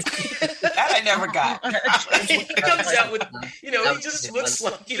 Right. That I never got. He comes out with, he just looks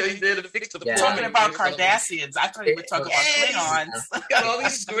like, he's there to fix the problem. Talking about Cardassians. I thought he would talk about Klingons. He's got all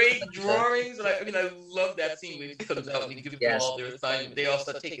these great drawings. And I love that scene when he comes out and he gives them all their assignments. They all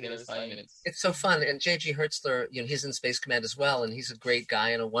start taking in assignments. It's so fun. And J.G. Hertzler, he's in Space Command as well. And he's a great guy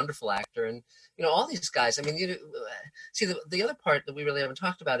and a wonderful actor. And all these guys, I mean, see, the other part that we really haven't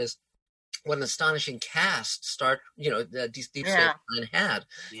talked about is what an astonishing cast Deep Space Nine had,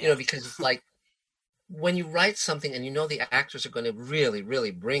 because it's like when you write something and the actors are going to really,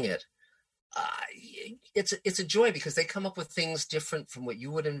 really bring it, it's a joy because they come up with things different from what you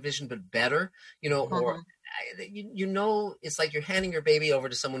would envision, but better, or it's like you're handing your baby over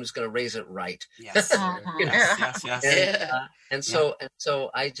to someone who's going to raise it right. Yes. Yes. And so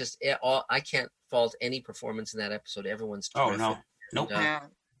I can't fault any performance in that episode. Everyone's terrific. Oh no, nope. And,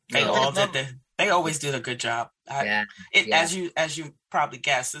 They always did a good job. As you probably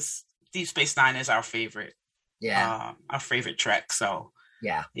guessed, this Deep Space Nine is our favorite. Our favorite Trek. So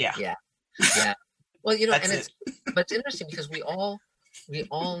yeah. Well, but it's interesting because we all.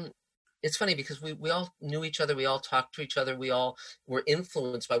 It's funny because we all knew each other. We all talked to each other. We all were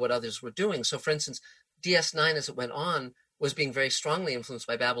influenced by what others were doing. So, for instance, DS9, as it went on, was being very strongly influenced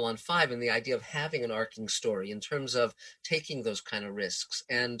by Babylon 5 and the idea of having an arcing story in terms of taking those kind of risks.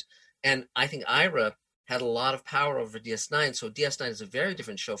 And I think Ira had a lot of power over DS9. So DS9 is a very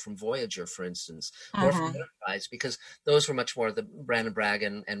different show from Voyager, for instance, or from Enterprise, because those were much more the Brandon Bragg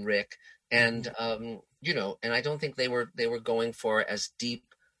and Rick. And, and I don't think they were going for as deep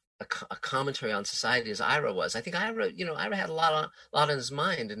a commentary on society as Ira was. I think Ira had a lot on his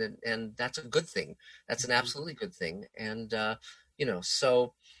mind, and that's a good thing. That's an absolutely good thing. And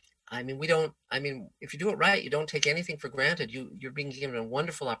so I mean, if you do it right, you don't take anything for granted. You're being given a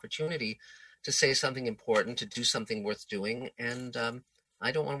wonderful opportunity to say something important, to do something worth doing, and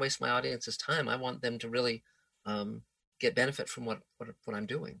I don't want to waste my audience's time. I want them to really get benefit from what I'm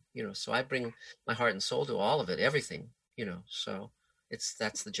doing. So I bring my heart and soul to all of it, everything. So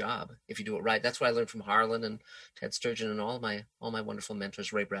that's the job if you do it right. That's what I learned from Harlan and Ted Sturgeon and all my wonderful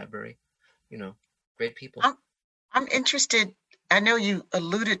mentors, Ray Bradbury. Great people. I'm interested. I know you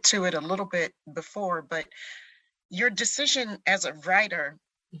alluded to it a little bit before, but your decision as a writer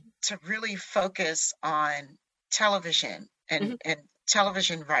to really focus on television and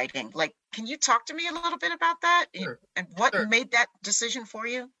television writing, like, can you talk to me a little bit about that? Sure. And what made that decision for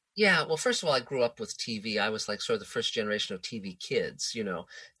you? Yeah, well, first of all, I grew up with TV. I was like sort of the first generation of TV kids,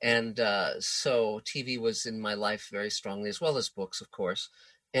 and so TV was in my life very strongly, as well as books, of course.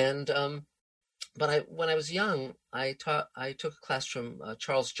 And but when I was young, I took a class from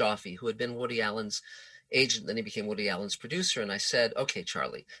Charles Joffe, who had been Woody Allen's agent, then he became Woody Allen's producer. And I said, okay,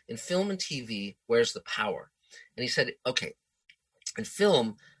 Charlie, in film and TV, where's the power? And he said, okay, in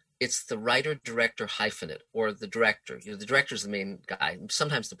film, it's the writer, director, hyphenate, or the director. The director's the main guy,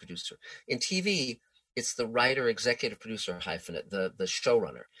 sometimes the producer. In TV, it's the writer, executive producer, hyphenate, the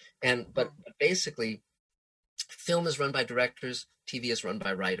showrunner. But basically, film is run by directors, TV is run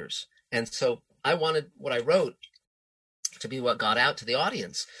by writers. And so I wanted what I wrote to be what got out to the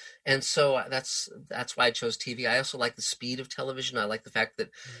audience. And so that's why I chose TV. I also like the speed of television. I like the fact that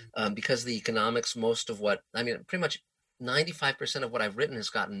because of the economics, pretty much 95% of what I've written has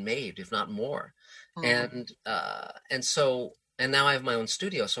gotten made, if not more. And now I have my own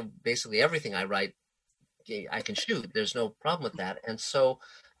studio. So basically everything I write, I can shoot. There's no problem with that. And so,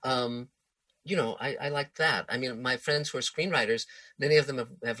 I like that. I mean, my friends who are screenwriters, many of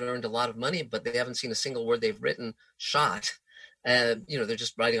them have earned a lot of money, but they haven't seen a single word they've written shot. They're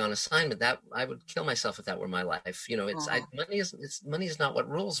just writing on assignment. That I would kill myself if that were my life. Money is not what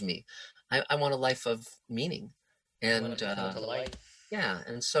rules me. I want a life of meaning. And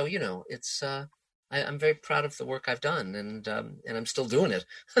and so it's I'm very proud of the work I've done, and I'm still doing it.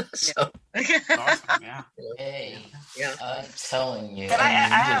 So awesome, yeah. Hey, yeah. I'm telling you. But I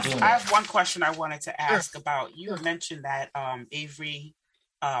have one question I wanted to ask about. You mentioned that Avery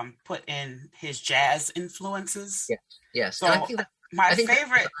put in his jazz influences. Yes. So my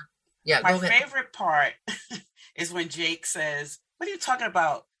favorite part is when Jake says, "What are you talking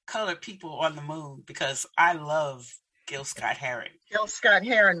about? Colored people on the moon?" Because I love Gil Scott-Heron. Gil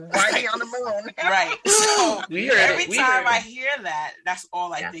Scott-Heron, riding on the moon. Right. So every time I hear that, that's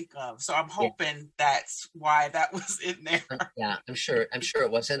all I think of. So I'm hoping that's why that was in there. Yeah, I'm sure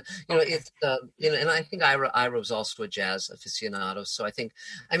it was. And it's and I think Ira was also a jazz aficionado. So I think,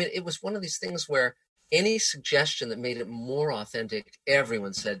 it was one of these things where any suggestion that made it more authentic,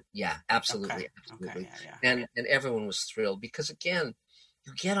 everyone said, yeah, absolutely, absolutely. Okay, and everyone was thrilled because, again,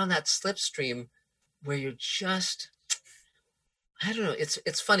 you get on that slipstream where you're just, I don't know.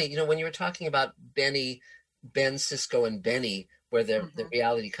 It's funny, when you were talking about Ben, Sisko, and Benny, where the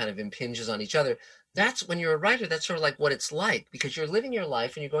reality kind of impinges on each other. That's when you're a writer. That's sort of like what it's like, because you're living your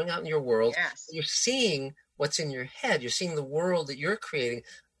life and you're going out in your world. Yes. You're seeing what's in your head. You're seeing the world that you're creating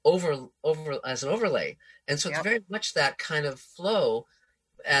over as an overlay, and so it's very much that kind of flow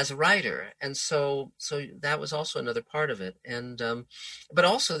as a writer. And so that was also another part of it. And but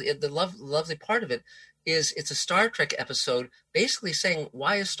also the lovely part of it is it's a Star Trek episode basically saying,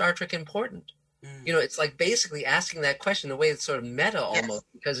 why is Star Trek important? It's like basically asking that question in a way that's sort of meta almost,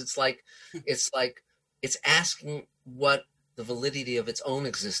 because it's like it's asking what the validity of its own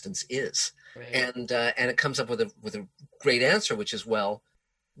existence is. Right. And it comes up with a great answer, which is, well,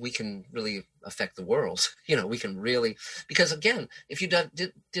 we can really affect the world. We can really, because again, if you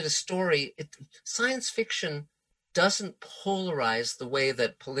did a story, science fiction doesn't polarize the way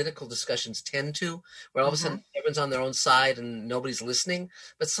that political discussions tend to, where all of a sudden everyone's on their own side and nobody's listening.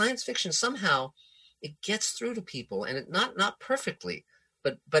 But science fiction, somehow it gets through to people, and it not perfectly,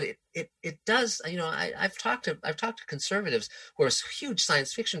 but it does. I've talked to conservatives who are huge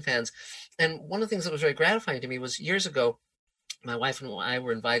science fiction fans, and one of the things that was very gratifying to me was years ago, my wife and I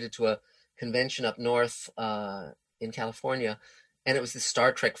were invited to a convention up north in California, and it was this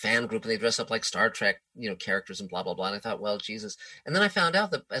Star Trek fan group, and they dress up like Star Trek, characters and blah, blah, blah. And I thought, well, Jesus. And then I found out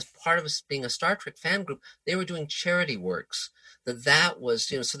that as part of us being a Star Trek fan group, they were doing charity works. That was,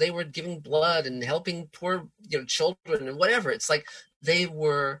 so they were giving blood and helping poor, children and whatever. It's like they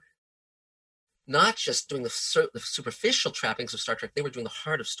were not just doing the superficial trappings of Star Trek. They were doing the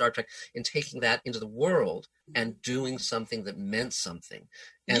heart of Star Trek in taking that into the world and doing something that meant something.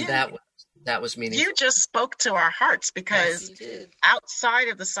 And that was meaningful. You just spoke to our hearts, because outside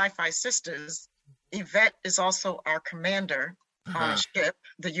of the Sci-Fi Sisters, Yvette is also our commander on a ship,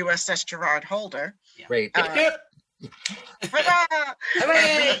 the USS Gerard Holder. Great. And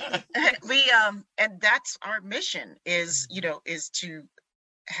that's our mission, is to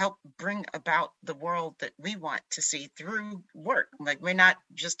help bring about the world that we want to see through work. Like, we're not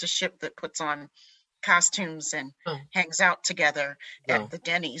just a ship that puts on costumes and hangs out together at the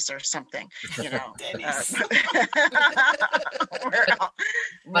Denny's or something, we're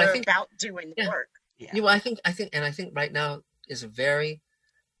about doing work. I think right now is a very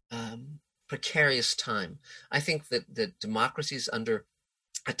precarious time. I think that democracy is under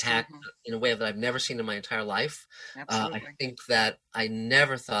attack in a way that I've never seen in my entire life. I think that I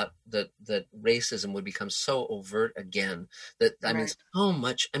never thought that racism would become so overt again. I mean, so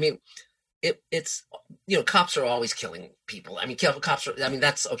much. I mean, it's cops are always killing people. I mean, cops are. I mean,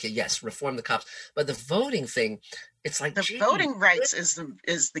 that's okay. Yes, reform the cops, but the voting thing. It's like the voting rights is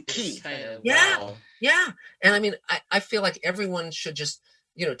the key. Yeah. And I mean, I feel like everyone should just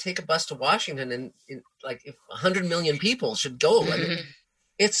take a bus to Washington, and like if 100 million people should go. I mean,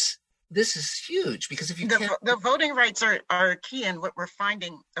 this is huge, because if you the voting rights are key. And what we're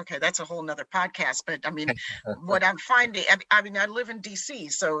finding, okay, that's a whole nother podcast, but I mean, what I'm finding, I mean, I live in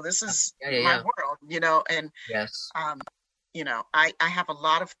DC, so this is my world, and yes, I have a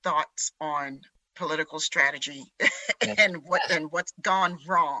lot of thoughts on political strategy and what's gone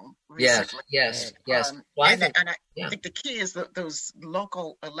wrong recently. Yes. Well, I think the key is that those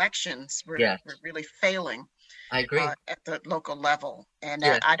local elections were really failing. I agree. At the local level, and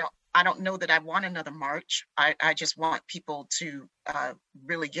I don't know that I want another march. I just want people to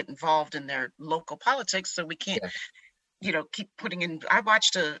really get involved in their local politics, so we can't, keep putting in. I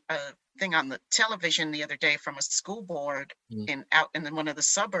watched a thing on the television the other day from a school board out in one of the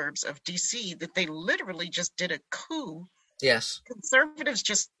suburbs of DC, that they literally just did a coup. Yes. Conservatives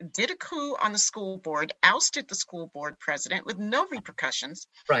just did a coup on the school board, ousted the school board president with no repercussions.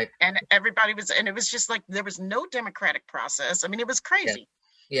 Right. And it was just like, there was no democratic process. I mean, it was crazy.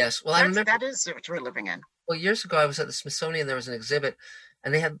 Yes. Well, I remember that is what we're living in. Well, years ago, I was at the Smithsonian. There was an exhibit,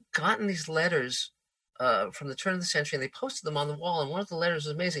 and they had gotten these letters from the turn of the century, and they posted them on the wall. And one of the letters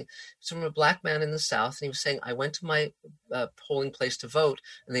was amazing. It's from a black man in the South, and he was saying, "I went to my polling place to vote,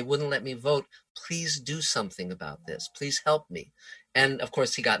 and they wouldn't let me vote. Please do something about this. Please help me." And of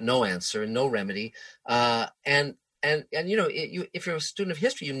course, he got no answer and no remedy. And if you're a student of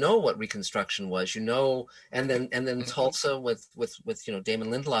history, you know what Reconstruction was, and then Tulsa with Damon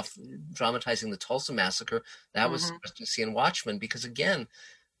Lindelof dramatizing the Tulsa massacre. That was interesting to see in Watchmen, because again,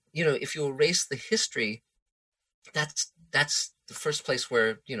 if you erase the history, that's the first place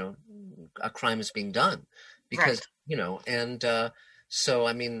where a crime is being done, because so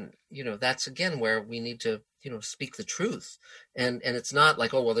I mean, that's again where we need to speak the truth, and it's not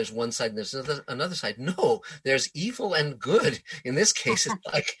like, oh well, there's one side and there's another side. No, there's evil and good. In this case, it's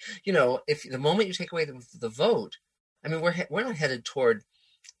like if the moment you take away the vote, I mean, we're not headed toward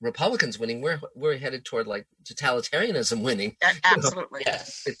Republicans winning. We're headed toward like totalitarianism winning. Absolutely,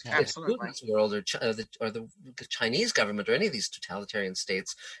 yes. It's Putin's world, or the Chinese government, or any of these totalitarian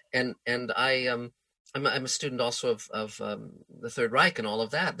states. And I'm a student also of the Third Reich and all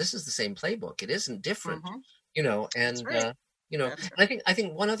of that. This is the same playbook. It isn't different, and right. I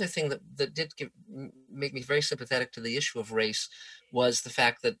think one other thing that did make me very sympathetic to the issue of race was the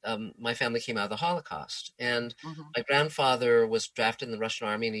fact that my family came out of the Holocaust, and my grandfather was drafted in the Russian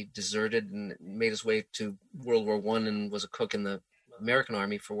army, and he deserted and made his way to World War I and was a cook in the American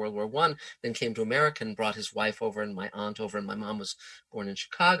army for World War I, then came to America and brought his wife over and my aunt over, and my mom was born in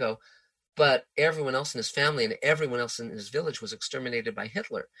Chicago. But everyone else in his family and everyone else in his village was exterminated by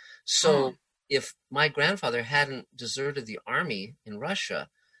Hitler. So if my grandfather hadn't deserted the army in Russia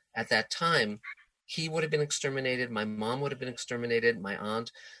at that time, he would have been exterminated. My mom would have been exterminated, my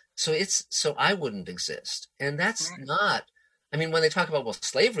aunt. So I wouldn't exist. And that's not, I mean, when they talk about, well,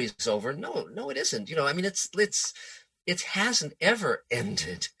 slavery is over. No, it isn't. I mean, it hasn't ever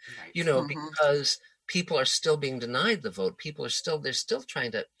ended, because people are still being denied the vote. They're still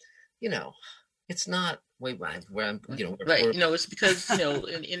trying to, it's not where I'm, right. It's because,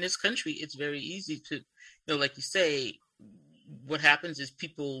 in this country, it's very easy to, like you say, what happens is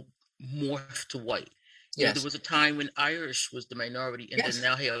people morph to white. Yes. There was a time when Irish was the minority, and then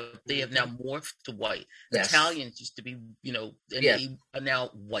now they have now morphed to white. Yes. Italians used to be, and they are now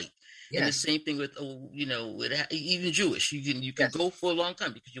white. Yes. And the same thing with, even Jewish. You can go for a long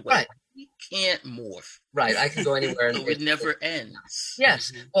time because you're white. Right. You can't morph. Right. I can go anywhere. So it never ends.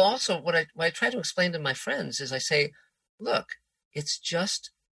 Yes. Mm-hmm. Well, also, what I try to explain to my friends is I say, look, it's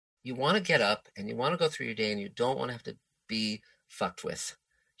just you want to get up and you want to go through your day and you don't want to have to be fucked with.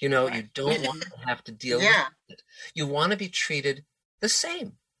 You don't want to have to deal with it. You want to be treated the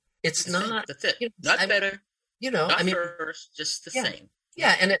same. It's not. That's it. Not better. Not first, just the same.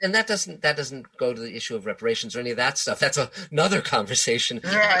 Yeah, and that doesn't go to the issue of reparations or any of that stuff. That's another conversation.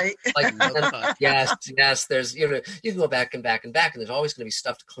 Right. Yes. There's you can go back and back and back, and there's always going to be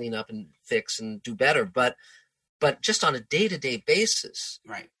stuff to clean up and fix and do better. But just on a day-to-day basis,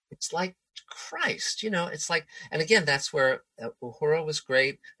 right? It's like Christ, it's like, and again, that's where Uhura was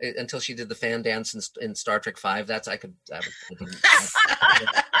great until she did the fan dance in Star Trek V.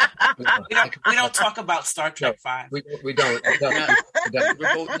 We don't talk about Star Trek V. We don't.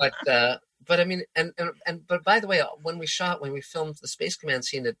 But I mean, but by the way, when we filmed the Space Command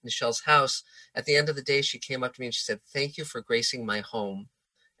scene at Michelle's house, at the end of the day, she came up to me and she said, "Thank you for gracing my home."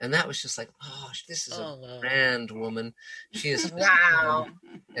 And that was just like, this is a grand woman. She is wow,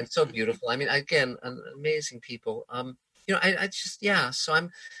 and so beautiful. I mean, again, amazing people. I just So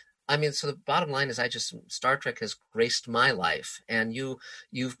so the bottom line is, Star Trek has graced my life, and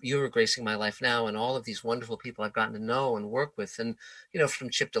you're gracing my life now, and all of these wonderful people I've gotten to know and work with, and from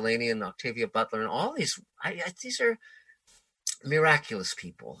Chip Delaney and Octavia Butler and all these. These are miraculous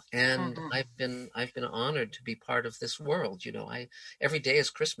people, and I've been honored to be part of this world. Every day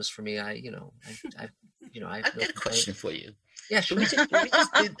is Christmas for me. I've got a question for you. Yeah, sure.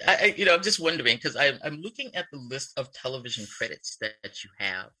 I'm just wondering, because I'm looking at the list of television credits that you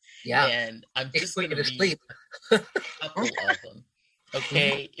have. Yeah, and I'm just going to read sleep. a couple of them.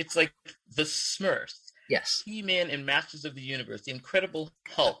 Okay, it's like the Smurfs. Yes. He-Man and Masters of the Universe, The Incredible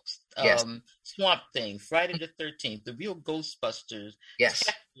Hulk, Swamp Thing, Friday the 13th, The Real Ghostbusters,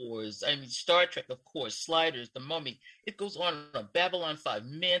 Tech Wars, Star Trek, of course, Sliders, The Mummy. It goes on and on. Babylon 5,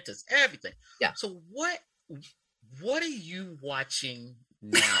 Mantis, everything. Yeah. So what are you watching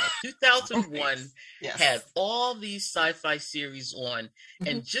now? 2001 had all these sci-fi series on,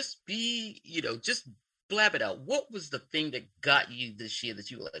 and just blab it out. What was the thing that got you this year that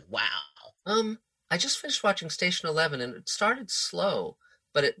you were like, wow? I just finished watching Station 11, and it started slow,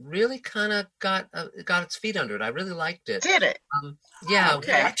 but it really kind of got its feet under it. I really liked it. Did it? Yeah.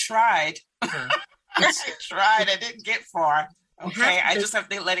 Okay. I tried. I tried. I didn't get far. Okay. I just have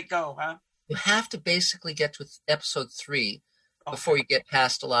to let it go, huh? You have to basically get to episode 3 before you get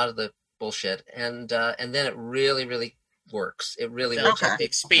past a lot of the bullshit, and then it really, really works. It really works. The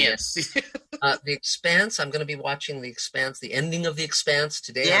Expanse. The Expanse. I'm going to be watching The Expanse, the ending of The Expanse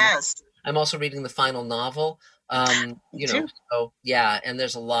today. Yes. I'm also reading the final novel. So yeah, and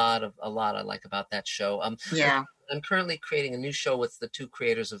there's a lot I like about that show. I'm currently creating a new show with the two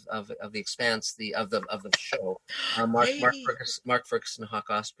creators of The Expanse, of the show, Mark Ferguson and Hawk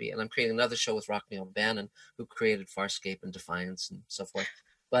Ostby, and I'm creating another show with Rockne O'Bannon, who created Farscape and Defiance and so forth.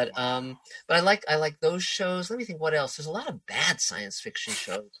 But I like those shows. Let me think, what else? There's a lot of bad science fiction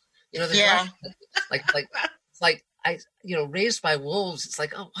shows. There's like Raised by Wolves. It's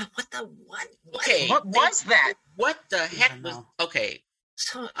like, what the what? Okay, what was that? What the heck was? Okay,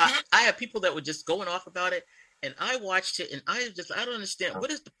 so I have people that were just going off about it, and I watched it, and I don't understand.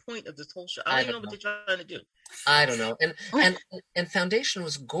 What is the point of this whole show? I don't even know what they're trying to do. I don't know. And Foundation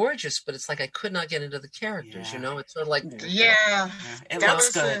was gorgeous, but it's like I could not get into the characters. It's sort of like it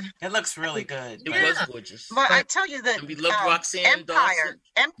looks good. It looks really good. It was gorgeous. But I tell you that we loved Roxanne Dawson.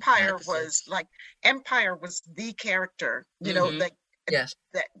 Empire was the character. That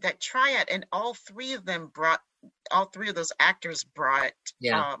triad, and all three of those actors brought.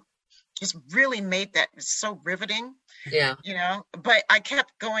 Just really made that so riveting. Yeah. But I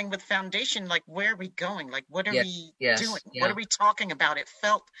kept going with Foundation, like, where are we going? Like, what are we doing? Yeah. What are we talking about? It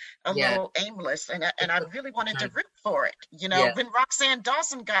felt a little aimless, and I really wanted to root for it. When Roxanne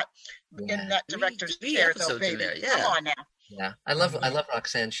Dawson got in that director's chair, though, baby, come on now. Yeah, I love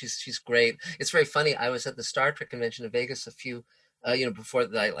Roxanne. She's great. It's very funny. I was at the Star Trek convention in Vegas before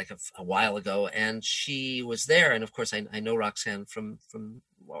that, like a while ago, and she was there. And of course, I know Roxanne from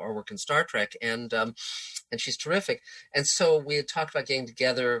our work in Star Trek, and she's terrific. And so we had talked about getting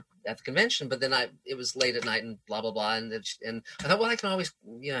together at the convention, but then it was late at night and blah blah blah, and I thought, well, I can always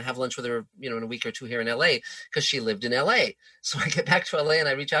have lunch with her in a week or two here in LA, because she lived in LA. So I get back to LA and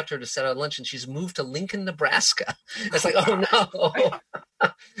I reach out to her to set out lunch, and she's moved to Lincoln, Nebraska. It's like, oh no.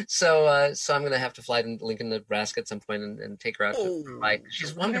 So I'm going to have to fly to Lincoln, Nebraska at some point and take her out to ride.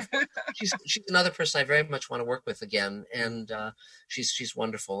 She's wonderful. She's another person I very much want to work with again, and she's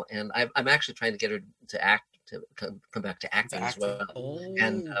wonderful. And I'm actually trying to get her to act, to come back to acting as well.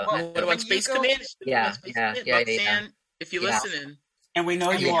 And what about Space Command? Yeah. If you're listening. And we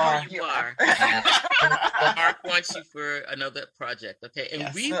know you are. You are. Mark wants you for another project, okay?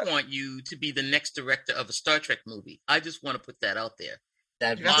 And we want you to be the next director of a Star Trek movie. I just want to put that out there.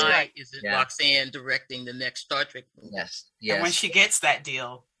 Why isn't Roxanne directing the next Star Trek movie? Yes. And when she gets that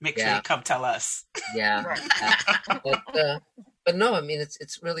deal, make sure you come tell us. Yeah. But no, I mean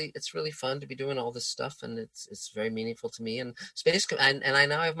it's really fun to be doing all this stuff, and it's very meaningful to me. And and I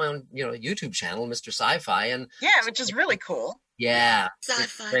now have my own YouTube channel, Mr. Sci-Fi, and which is really cool. Yeah,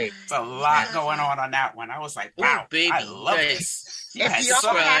 Sci-Fi. Great. It's a lot going on that one. I was like, wow, baby, I love this. If you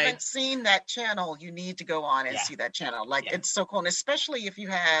all haven't seen that channel, you need to go on and see that channel. It's so cool, and especially if you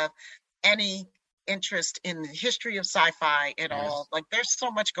have any interest in the history of sci-fi at all. Like, there's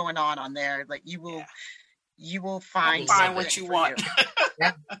so much going on there. Like, you will find what you want.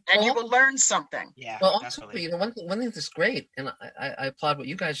 And you will learn something. Yeah. Well, also, one thing that's great, and I applaud what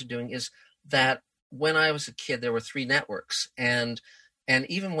you guys are doing, is that when I was a kid, there were 3 networks, and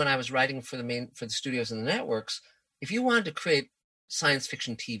even when I was writing for the studios and the networks, if you wanted to create science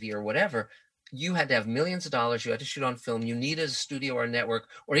fiction TV or whatever, you had to have millions of dollars. You had to shoot on film. You needed a studio or a network,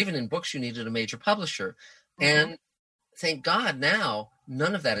 or even in books, you needed a major publisher. And thank God now,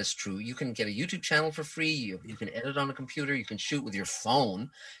 none of that is true. You can get a YouTube channel for free. You can edit on a computer. You can shoot with your phone.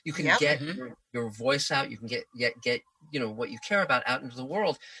 You can get your voice out. You can get what you care about out into the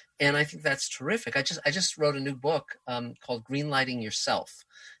world. And I think that's terrific. I just wrote a new book called Greenlighting Yourself,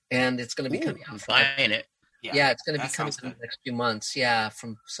 and it's going to be coming out. I'm buying it. Yeah, it's going to be coming in the next few months. Yeah,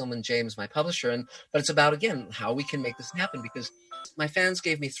 from Silman James, my publisher. But it's about, again, how we can make this happen, because my fans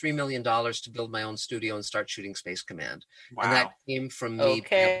gave me $3 million to build my own studio and start shooting Space Command. Wow. And that came from me,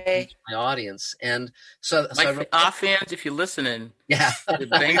 my audience. And so our fans, if you're listening,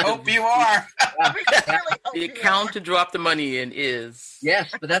 I hope you are. The account to drop the money in is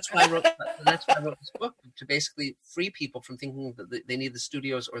but that's why I wrote this book, to basically free people from thinking that they need the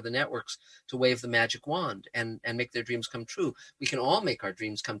studios or the networks to wave the magic wand and make their dreams come true. We can all make our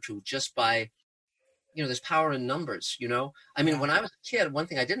dreams come true just by, there's power in numbers, I mean, when I was a kid, one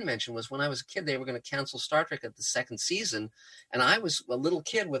thing I didn't mention was when I was a kid, they were going to cancel Star Trek at the 2nd season. And I was a little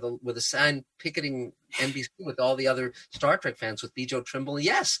kid with a sign picketing NBC with all the other Star Trek fans, with B. Joe Trimble.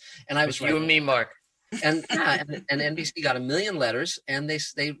 Yes. And I was you and me, Mark. And and NBC got 1 million letters, and they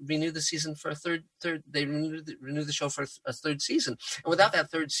renewed the season for a third. They renewed the show for a 3rd season. And without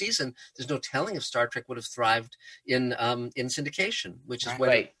that 3rd season, there's no telling if Star Trek would have thrived in syndication, which is when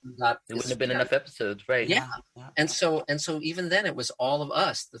there wouldn't have been enough episodes, right? Yeah. And so even then, it was all of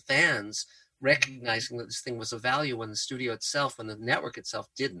us, the fans, recognizing that this thing was of value when the studio itself, when the network itself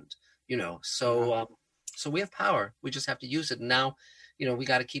didn't. So we have power. We just have to use it. And now, we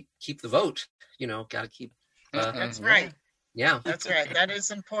got to keep the vote. Got to keep. That's right. Yeah, that's right. That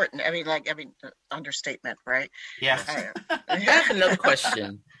is important. Understatement, right? Yeah. I have another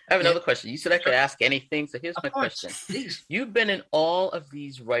question. You said I could ask anything, so here's my question. Please. You've been in all of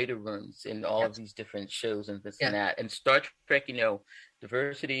these writer rooms in all of these different shows and this and that, and Star Trek.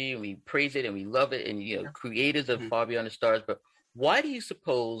 Diversity. We praise it and we love it, and creators of Far Beyond the Stars. But why do you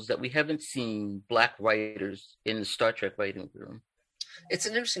suppose that we haven't seen Black writers in the Star Trek writing room? It's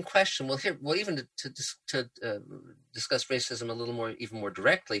an interesting question. Well, even to discuss racism even more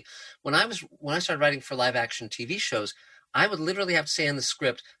directly, when I started writing for live action TV shows, I would literally have to say in the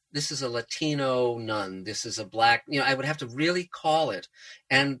script, this is a Latino nun, this is a Black, I would have to really call it.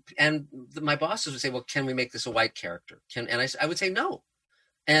 And my bosses would say, well, can we make this a white character? And I would say no.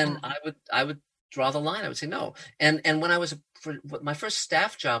 And I would draw the line. I would say no. And when I was my first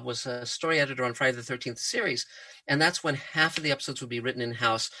staff job was a story editor on Friday the 13th series, and that's when half of the episodes would be written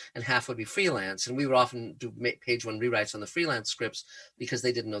in-house and half would be freelance. And we would often do page 1 rewrites on the freelance scripts because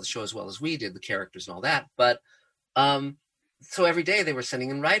they didn't know the show as well as we did, the characters and all that. But so every day they were sending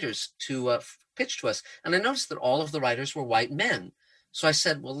in writers to pitch to us, and I noticed that all of the writers were white men. So I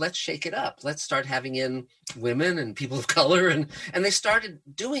said, well, let's shake it up. Let's start having in women and people of color. And they started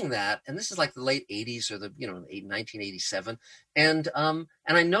doing that. And this is like the late 80s or 1987. And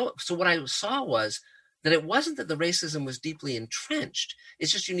I know, so what I saw was that it wasn't that the racism was deeply entrenched.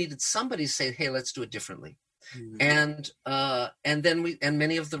 It's just you needed somebody to say, hey, let's do it differently. Mm-hmm. And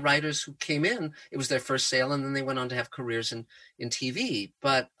many of the writers who came in, it was their first sale, and then they went on to have careers in TV.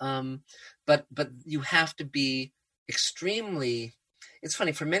 But you have to be extremely it's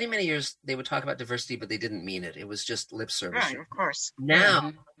funny, for many, many years, they would talk about diversity, but they didn't mean it. It was just lip service. Right, of course.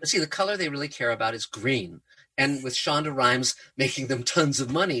 Now, see, the color they really care about is green. And with Shonda Rhimes making them tons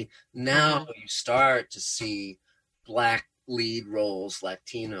of money, now you start to see Black lead roles,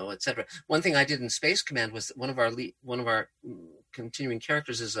 Latino, etc. One thing I did in Space Command was one of our continuing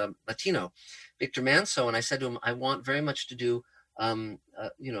characters is a Latino, Victor Manso, and I said to him, I want very much to do a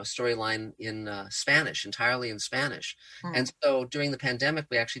storyline in Spanish, entirely in Spanish. And so during the pandemic,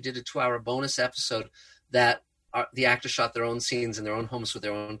 we actually did a 2-hour bonus episode that the actors shot their own scenes in their own homes with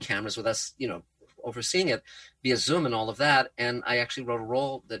their own cameras, with us, overseeing it via Zoom and all of that. And I actually wrote a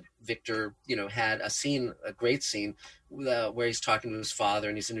role that Victor, had a great scene where he's talking to his father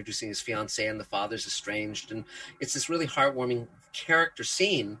and he's introducing his fiancée and the father's estranged. And it's this really heartwarming character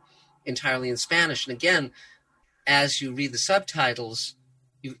scene entirely in Spanish. And again, as you read the subtitles,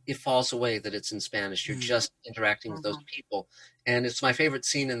 it falls away that it's in Spanish. You're just interacting with those people. And it's my favorite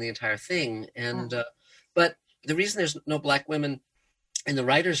scene in the entire thing. And, but the reason there's no Black women in the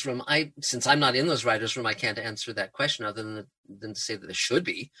writer's room, since I'm not in those writer's room, I can't answer that question other than to say that there should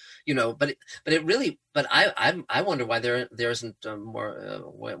be, but I wonder why there isn't more,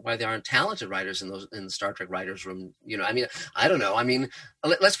 why there aren't talented writers in the Star Trek writer's room. I don't know.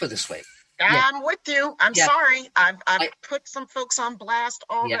 Let's put it this way. I'm with you. I'm sorry. I've put some folks on blast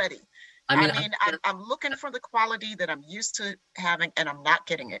already. Yeah. I'm looking for the quality that I'm used to having, and I'm not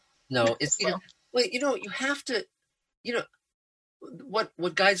getting it. No, it's you have to,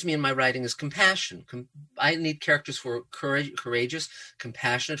 what guides me in my writing is compassion. I need characters who are courageous,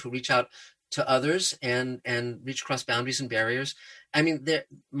 compassionate, who reach out to others and reach across boundaries and barriers.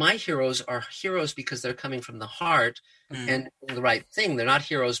 My heroes are heroes because they're coming from the heart and the right thing. They're not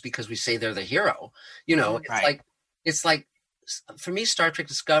heroes because we say they're the hero. It's like for me, Star Trek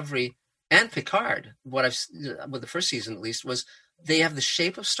Discovery and Picard, with the first season at least, was they have the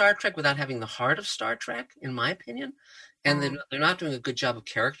shape of Star Trek without having the heart of Star Trek, in my opinion. And they're not doing a good job of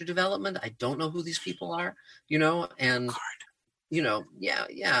character development. I don't know who these people are, and,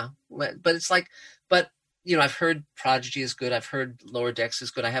 yeah. But it's like, I've heard Prodigy is good. I've heard Lower Decks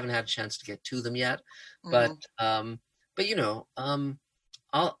is good. I haven't had a chance to get to them yet. But all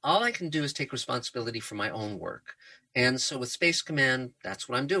I can do is take responsibility for my own work. And so with Space Command, that's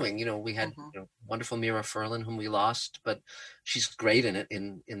what I'm doing. We had wonderful Mira Furlan, whom we lost, but she's great in it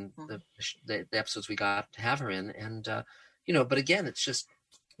in the episodes we got to have her in. And, but again, it's just,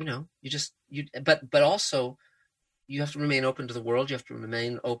 but also you have to remain open to the world. You have to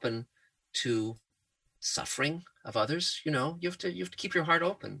remain open to suffering of others. You have to keep your heart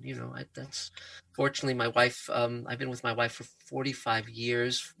open. That's fortunately my wife. I've been with my wife for 45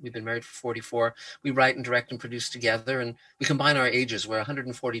 years. We've been married for 44. We write and direct and produce together, and we combine our ages. We're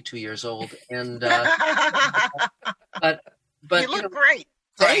 142 years old, and but you look great.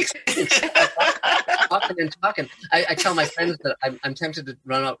 Thanks. Talking. I tell my friends that I'm tempted to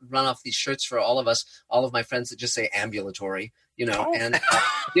run off these shirts for all of my friends that just say ambulatory, and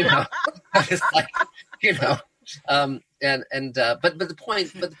it's like, but the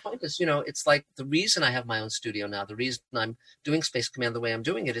point is, it's like the reason I have my own studio now, the reason I'm doing Space Command the way I'm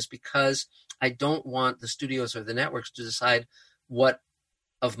doing it is because I don't want the studios or the networks to decide what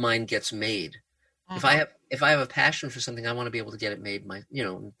of mine gets made. If I have a passion for something, I want to be able to get it made.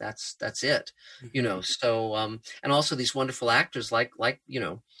 That's it. So and also these wonderful actors, like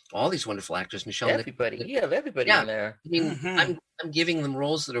all these wonderful actors, Michelle. Everybody, you have everybody in there. I'm giving them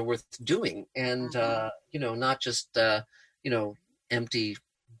roles that are worth doing, and not just empty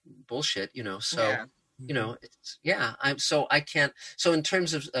bullshit. So. I can't. So in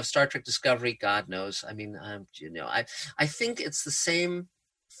terms of Star Trek Discovery, God knows. I think it's the same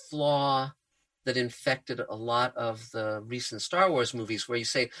flaw that infected a lot of the recent Star Wars movies, where you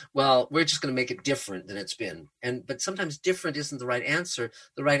say, well, we're just going to make it different than it's been. But sometimes different isn't the right answer.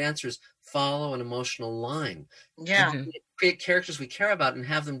 The right answer is follow an emotional line. Yeah. Create characters we care about and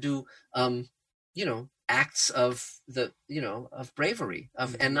have them do, acts of of bravery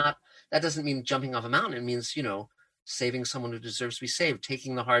and not, that doesn't mean jumping off a mountain. It means, saving someone who deserves to be saved,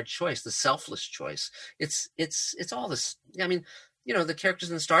 taking the hard choice, the selfless choice. It's all this. The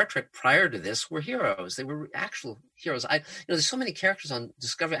characters in Star Trek prior to this were heroes. They were actual heroes. There's so many characters on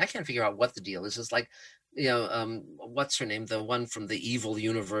Discovery. I can't figure out what the deal is. It's like, what's her name? The one from the evil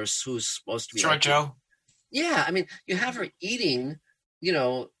universe who's supposed to be Georgiou. Yeah, you have her eating,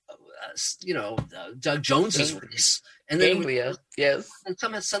 Doug Jones's race, and then yes. And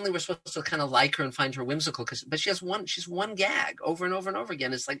somehow suddenly we're supposed to kind of like her and find her whimsical, but she's one gag over and over and over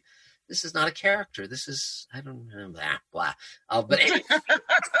again. It's like, this is not a character. This is, I don't know, blah. But anyway,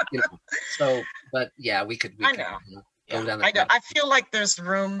 So, but yeah, we could. I know. go down that. Path. I feel like there's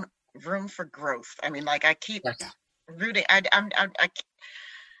room for growth. I mean, like I keep rooting. I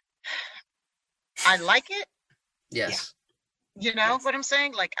like it. Yes. You know what I'm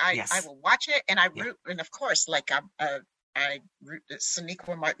saying? Like I will watch it and I root, and of course, like I root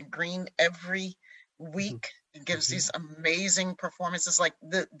Sonequa Martin Green every week. It gives these amazing performances. Like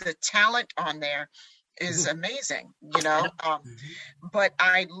the talent on there is amazing, you know. But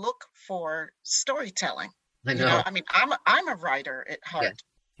I look for storytelling. I know. You know, I mean, I'm a writer at heart.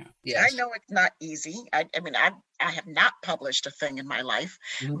 Yes. I know it's not easy. I mean, I have not published a thing in my life,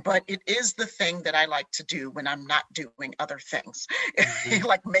 but it is the thing that I like to do when I'm not doing other things,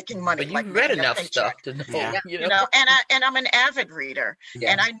 like making money. But you've read enough stuff to know, you know. And I'm an avid reader,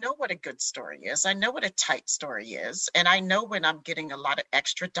 and I know what a good story is. I know what a tight story is, and I know when I'm getting a lot of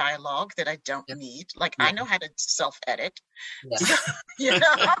extra dialogue that I don't need. Like I know how to self-edit. You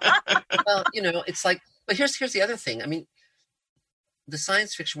know. Well, you know, it's like. But here's the other thing. I mean. The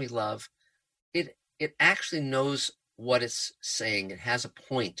science fiction we love, it actually knows what it's saying. It has a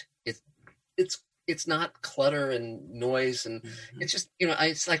point. It's not clutter and noise, and it's just, you know,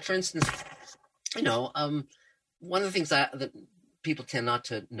 it's like, for instance, you know, one of the things that people tend not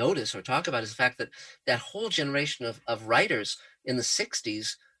to notice or talk about is the fact that whole generation of writers in the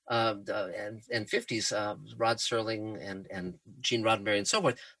 60s and 50s, Rod Serling and Gene Roddenberry and so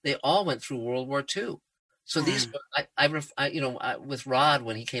forth, they all went through World War II. So these, with Rod,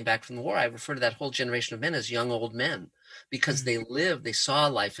 when he came back from the war, I refer to that whole generation of men as young old men, because they lived, they saw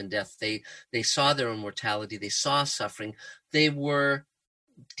life and death, they saw their own mortality, they saw suffering, they were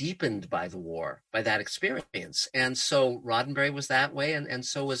deepened by the war, by that experience. And so Roddenberry was that way, and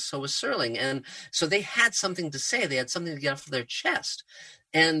so was Serling, and so they had something to say, they had something to get off their chest,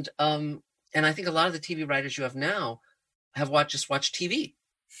 and I think a lot of the TV writers you have now have just watched TV,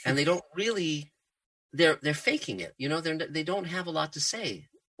 and they don't really. They're faking it, you know. They don't have a lot to say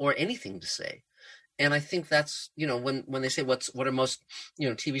or anything to say, and I think that's, you know, when they say what are most, you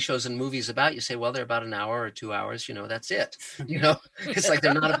know, TV shows and movies about, you say, well, they're about an hour or 2 hours, you know, that's it, you know. It's like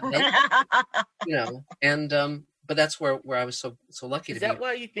they're not you know, and but that's where I was so lucky. Is that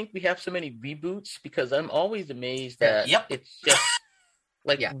why you think we have so many reboots? Because I'm always amazed that it's just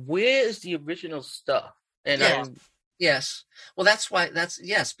like where is the original stuff? And Yes. Well,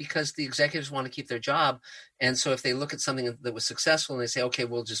 because the executives want to keep their job. And so if they look at something that was successful and they say, okay,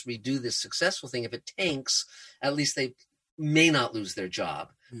 we'll just redo this successful thing. If it tanks, at least they may not lose their job.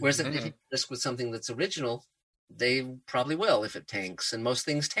 Whereas if you risk with something that's original, they probably will if it tanks, and most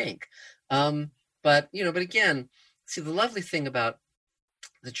things tank. But again, see, the lovely thing about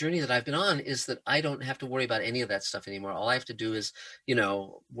the journey that I've been on is that I don't have to worry about any of that stuff anymore. All I have to do is,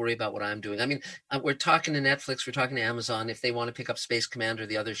 worry about what I'm doing. I mean, we're talking to Netflix, we're talking to Amazon. If they want to pick up Space Commander,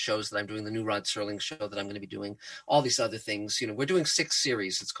 the other shows that I'm doing, the new Rod Serling show that I'm going to be doing, all these other things, we're doing 6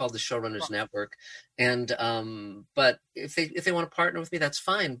 series. It's called the Showrunners Network. And, but if they want to partner with me, that's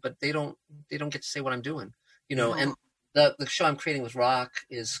fine. But they don't get to say what I'm doing, and the show I'm creating with Rock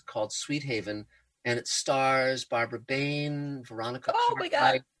is called Sweet Haven. And it stars Barbara Bain, Veronica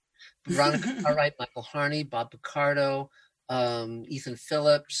Cartwright, Michael Harney, Bob Picardo, Ethan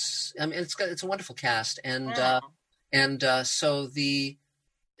Phillips. I mean, it's a wonderful cast, and so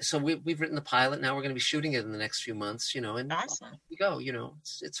we've written the pilot. Now we're going to be shooting it in the next few months. And awesome. We go.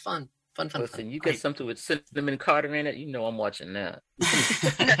 It's fun. Listen, fun. You get something with Cinnamon Carter in it. I'm watching that.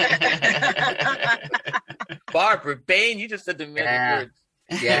 Barbara Bain, you just said the magic words.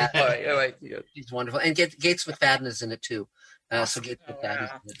 Yeah. All right. Yeah. She's wonderful. And Gates McFadden is in it too. So Gates McFadden is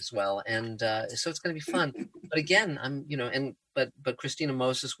in it as well. And so it's going to be fun. But again, I'm, but Christina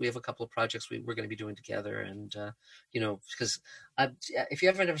Moses, we have a couple of projects we're going to be doing together. And, because if you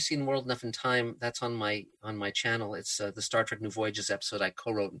haven't ever seen World Enough in Time, that's on my channel. It's the Star Trek New Voyages episode I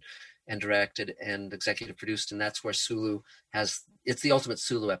co-wrote and directed and executive produced. And that's where Sulu it's the ultimate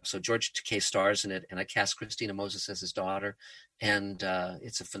Sulu episode. George Takei stars in it. And I cast Christina Moses as his daughter. And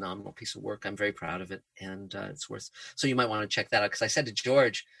it's a phenomenal piece of work. I'm very proud of it. And it's worth, so you might want to check that out. Cause I said to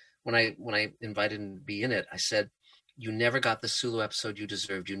George, when I invited him to be in it, I said, you never got the Sulu episode you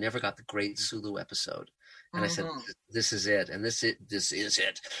deserved. You never got the great Sulu episode. And I said, this is it. And this is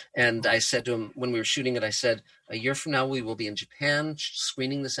it. And I said to him, when we were shooting it, I said, a year from now, we will be in Japan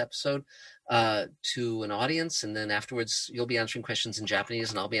screening this episode to an audience. And then afterwards, you'll be answering questions in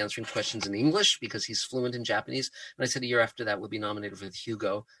Japanese and I'll be answering questions in English because he's fluent in Japanese. And I said, a year after that, we'll be nominated for the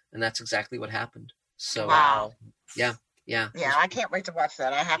Hugo. And that's exactly what happened. So, wow. Yeah. I can't wait to watch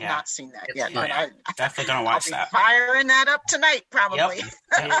that. I have not seen that yet. But I definitely gonna watch that. Firing that up tonight, probably.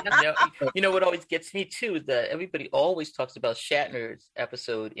 Yep. What always gets me too is that everybody always talks about Shatner's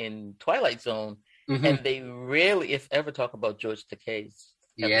episode in Twilight Zone, and they rarely, if ever, talk about George Takei's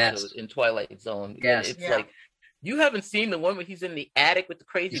episode in Twilight Zone. Yes. And it's like, you haven't seen the one where he's in the attic with the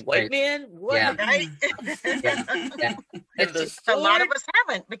crazy white man? What? Yeah. Right? And a lot of us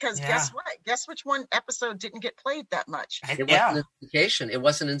haven't, because guess what? Guess which one episode didn't get played that much? It wasn't in syndication. It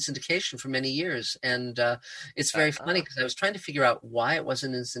wasn't in syndication for many years. And it's very funny because I was trying to figure out why it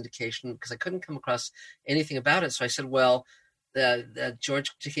wasn't in syndication because I couldn't come across anything about it. So I said, well, the George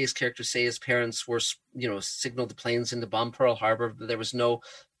Takei's character say his parents were, signaled the planes into bomb Pearl Harbor. There was no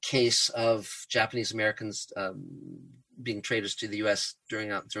case of Japanese Americans being traitors to the U.S. during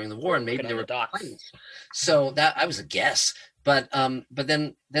the war, and maybe there were planes. So that I was a guess, but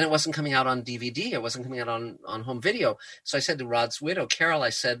then it wasn't coming out on DVD. It wasn't coming out on home video. So I said to Rod's widow, Carol, I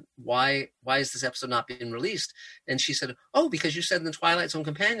said, why is this episode not being released? And she said, oh, because you said in the Twilight Zone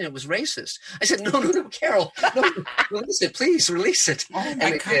Companion it was racist. I said, no, Carol, no, release it, please, release it. Oh and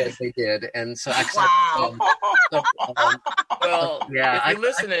they did. And so well, if you're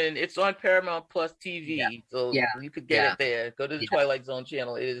listening, it's on Paramount Plus TV, so you could get it there. Go to the Twilight Zone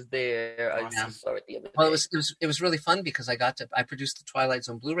channel; it is there. I saw it the other day. Well, it was really fun because I produced the Twilight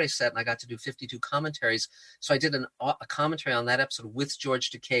Zone Blu-ray set, and I got to do 52 commentaries. So I did a commentary on that episode with George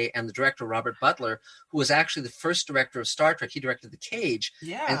Takei and the director Robert Butler, who was actually the first director of Star Trek. He directed The Cage.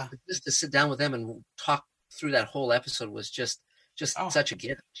 Yeah, and just to sit down with them and talk through that whole episode was just such a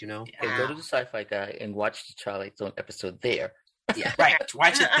gift, Go to the Sci-Fi Guy and watch the Twilight Zone episode there. Yeah, right.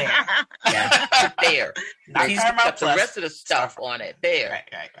 Watch it there. There. He's got the rest of the stuff on it there.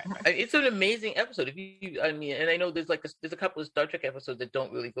 Right. It's an amazing episode. And I know there's a couple of Star Trek episodes that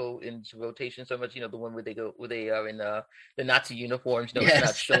don't really go into rotation so much. The one where they are in the Nazi uniforms. It's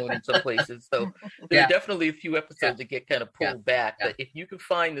not shown in some places. So there are definitely a few episodes that get kind of pulled back. But if you can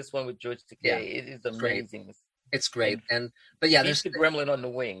find this one with George Takei, it is amazing. It's great. There's the gremlin on the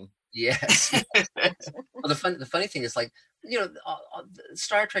wing. Yes. Well, the funny thing is,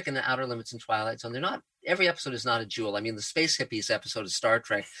 Star Trek and the Outer Limits and Twilight Zone, every episode is not a jewel. I mean, the Space Hippies episode of Star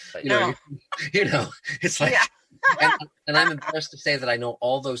Trek, it's like, and I'm embarrassed to say that I know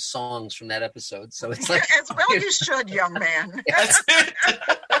all those songs from that episode. So it's like, as well you should, young man.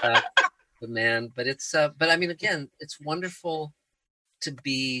 But I mean, again, it's wonderful to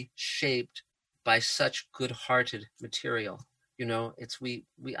be shaped by such good-hearted material.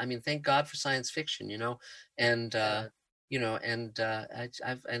 I mean, thank God for science fiction, and I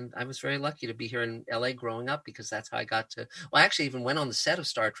was very lucky to be here in LA growing up because that's how I got to. Well, I actually even went on the set of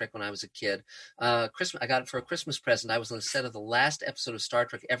Star Trek when I was a kid. I got it for a Christmas present. I was on the set of the last episode of Star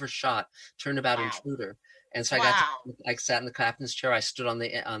Trek ever shot, Turnabout Intruder. And so I sat in the captain's chair. I stood on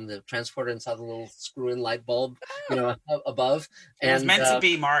the transporter and saw the little screw-in light bulb, above. It was meant to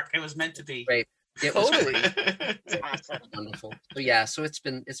be, Mark. It was meant to be. Great. It totally. Wonderful. So it's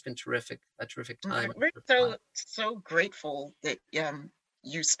been terrific, a terrific time. We're so grateful that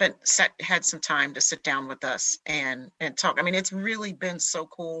you had some time to sit down with us and talk. I mean, it's really been so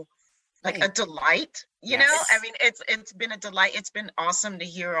cool, a delight. You know, I mean, it's been a delight. It's been awesome to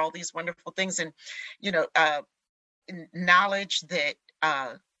hear all these wonderful things and knowledge that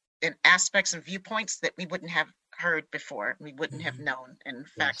and aspects and viewpoints that we wouldn't have heard before, we wouldn't have known. In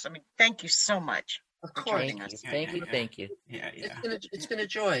fact, I mean, thank you so much for joining us. Thank you. Yeah. It's been a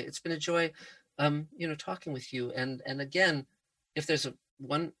joy. It's been a joy, talking with you. And again, if there's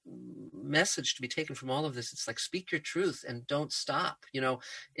one message to be taken from all of this, it's like, speak your truth and don't stop.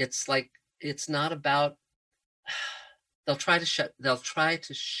 It's like, it's not about. They'll try to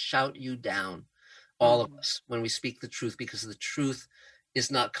shout you down, all of us, when we speak the truth, because the truth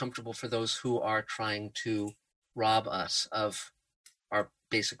is not comfortable for those who are trying to rob us of our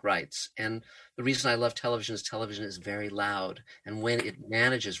basic rights. And the reason I love television is very loud. And when it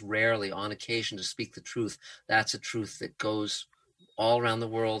manages, rarely on occasion, to speak the truth, that's a truth that goes all around the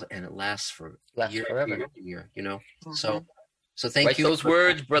world and it lasts forever. So thank you. Those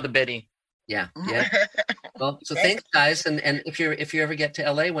words, Brother Betty. Yeah. Well, so thanks, guys. And if you ever get to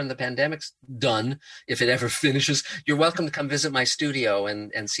LA when the pandemic's done, if it ever finishes, you're welcome to come visit my studio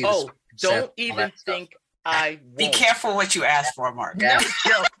and see this. Don't even think I won't. Be careful what you ask for, Mark. No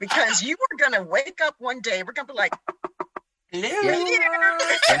joke, because you are going to wake up one day, we're going to be like, hello.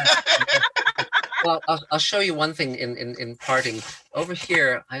 Well, I'll show you one thing in parting. Over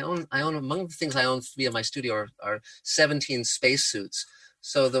here, I own among the things I own via my studio are 17 spacesuits.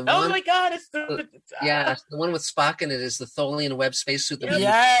 So the oh one, my God, it's the one with Spock in it is the Tholian Webb spacesuit that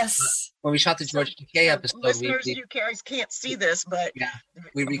when we shot the George Takei episode. Listeners, you guys can't see this, but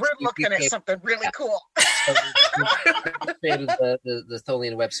we're looking at something really cool. So we created the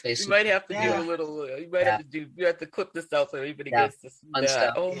Tholian Webb spacesuit. You might have to do a little. You have to clip this out so everybody gets to see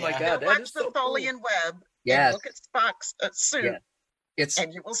that. Oh my God, watch the Tholian Webb. Yes. Look at Spock's suit.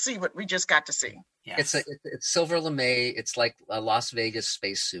 And you will see what we just got to see. Yes. It's Silver LeMay. It's like a Las Vegas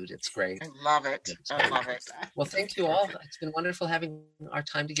spacesuit. It's great. I love it. I love it. Well, thank you all. It's been wonderful having our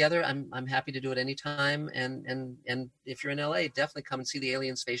time together. I'm happy to do it anytime. And if you're in LA, definitely come and see the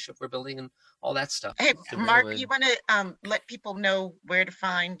alien spaceship we're building and all that stuff. Hey, Mark, you want to let people know where to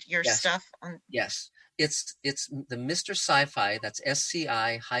find your stuff? Yes. It's the Mr. Sci-Fi. That's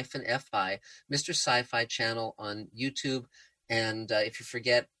SCI-FI, Mr. Sci-Fi channel on YouTube. And if you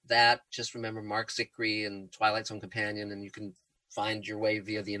forget that, just remember Mark Zickery and Twilight Zone Companion, and you can find your way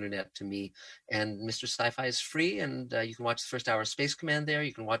via the internet to me. And Mr. Sci-Fi is free, and you can watch the first hour of Space Command there.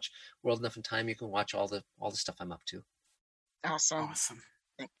 You can watch World Enough in Time. You can watch all the stuff I'm up to. Awesome.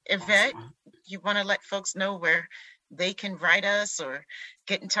 Yvette, you want to let folks know where they can write us or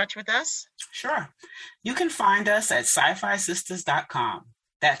get in touch with us? Sure. You can find us at sci-fisistas.com.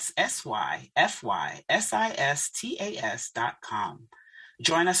 That's SYFYSISTAS.com.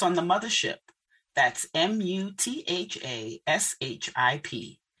 Join us on the Mothership. That's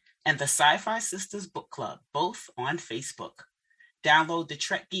MUTHASHIP. And the Sci-Fi Sisters Book Club, both on Facebook. Download the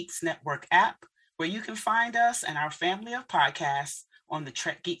Trek Geeks Network app, where you can find us and our family of podcasts on the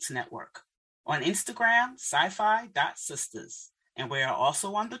Trek Geeks Network. On Instagram, sci-fi.sisters. And we are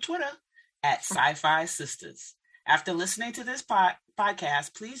also on the Twitter at Sci-Fi Sisters. After listening to this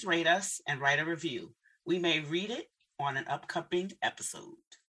podcast, please rate us and write a review. We may read it on an upcoming episode.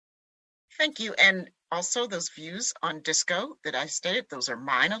 Thank you. And also those views on Disco that I stated, those are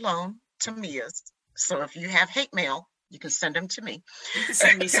mine alone, Tamia's. So if you have hate mail, you can send them to me. You can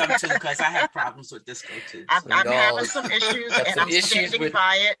send me some too, because I have problems with Disco too. I'm having some issues, and I'm standing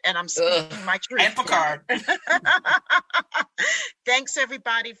by it, and I'm speaking my truth. And Picard. Thanks,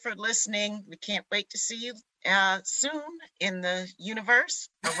 everybody, for listening. We can't wait to see you soon in the universe,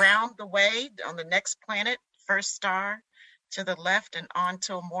 around the way, on the next planet, first star to the left and on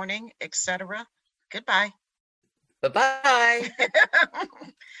till morning, etc. Goodbye. Bye-bye.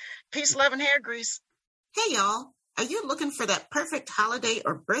 Peace, love, and hair grease. Hey, y'all. Are you looking for that perfect holiday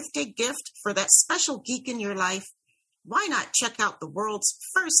or birthday gift for that special geek in your life? Why not check out the world's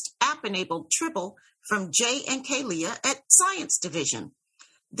first app-enabled Tribble from Jay and Kaylia at Science Division.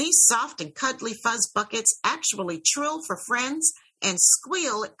 These soft and cuddly fuzz buckets actually trill for friends and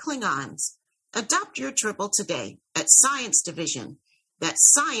squeal at Klingons. Adopt your Tribble today at Science Division.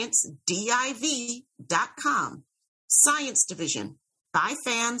 That's sciencediv.com. Science Division. By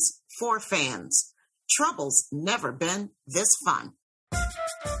fans, for fans. Trouble's never been this fun.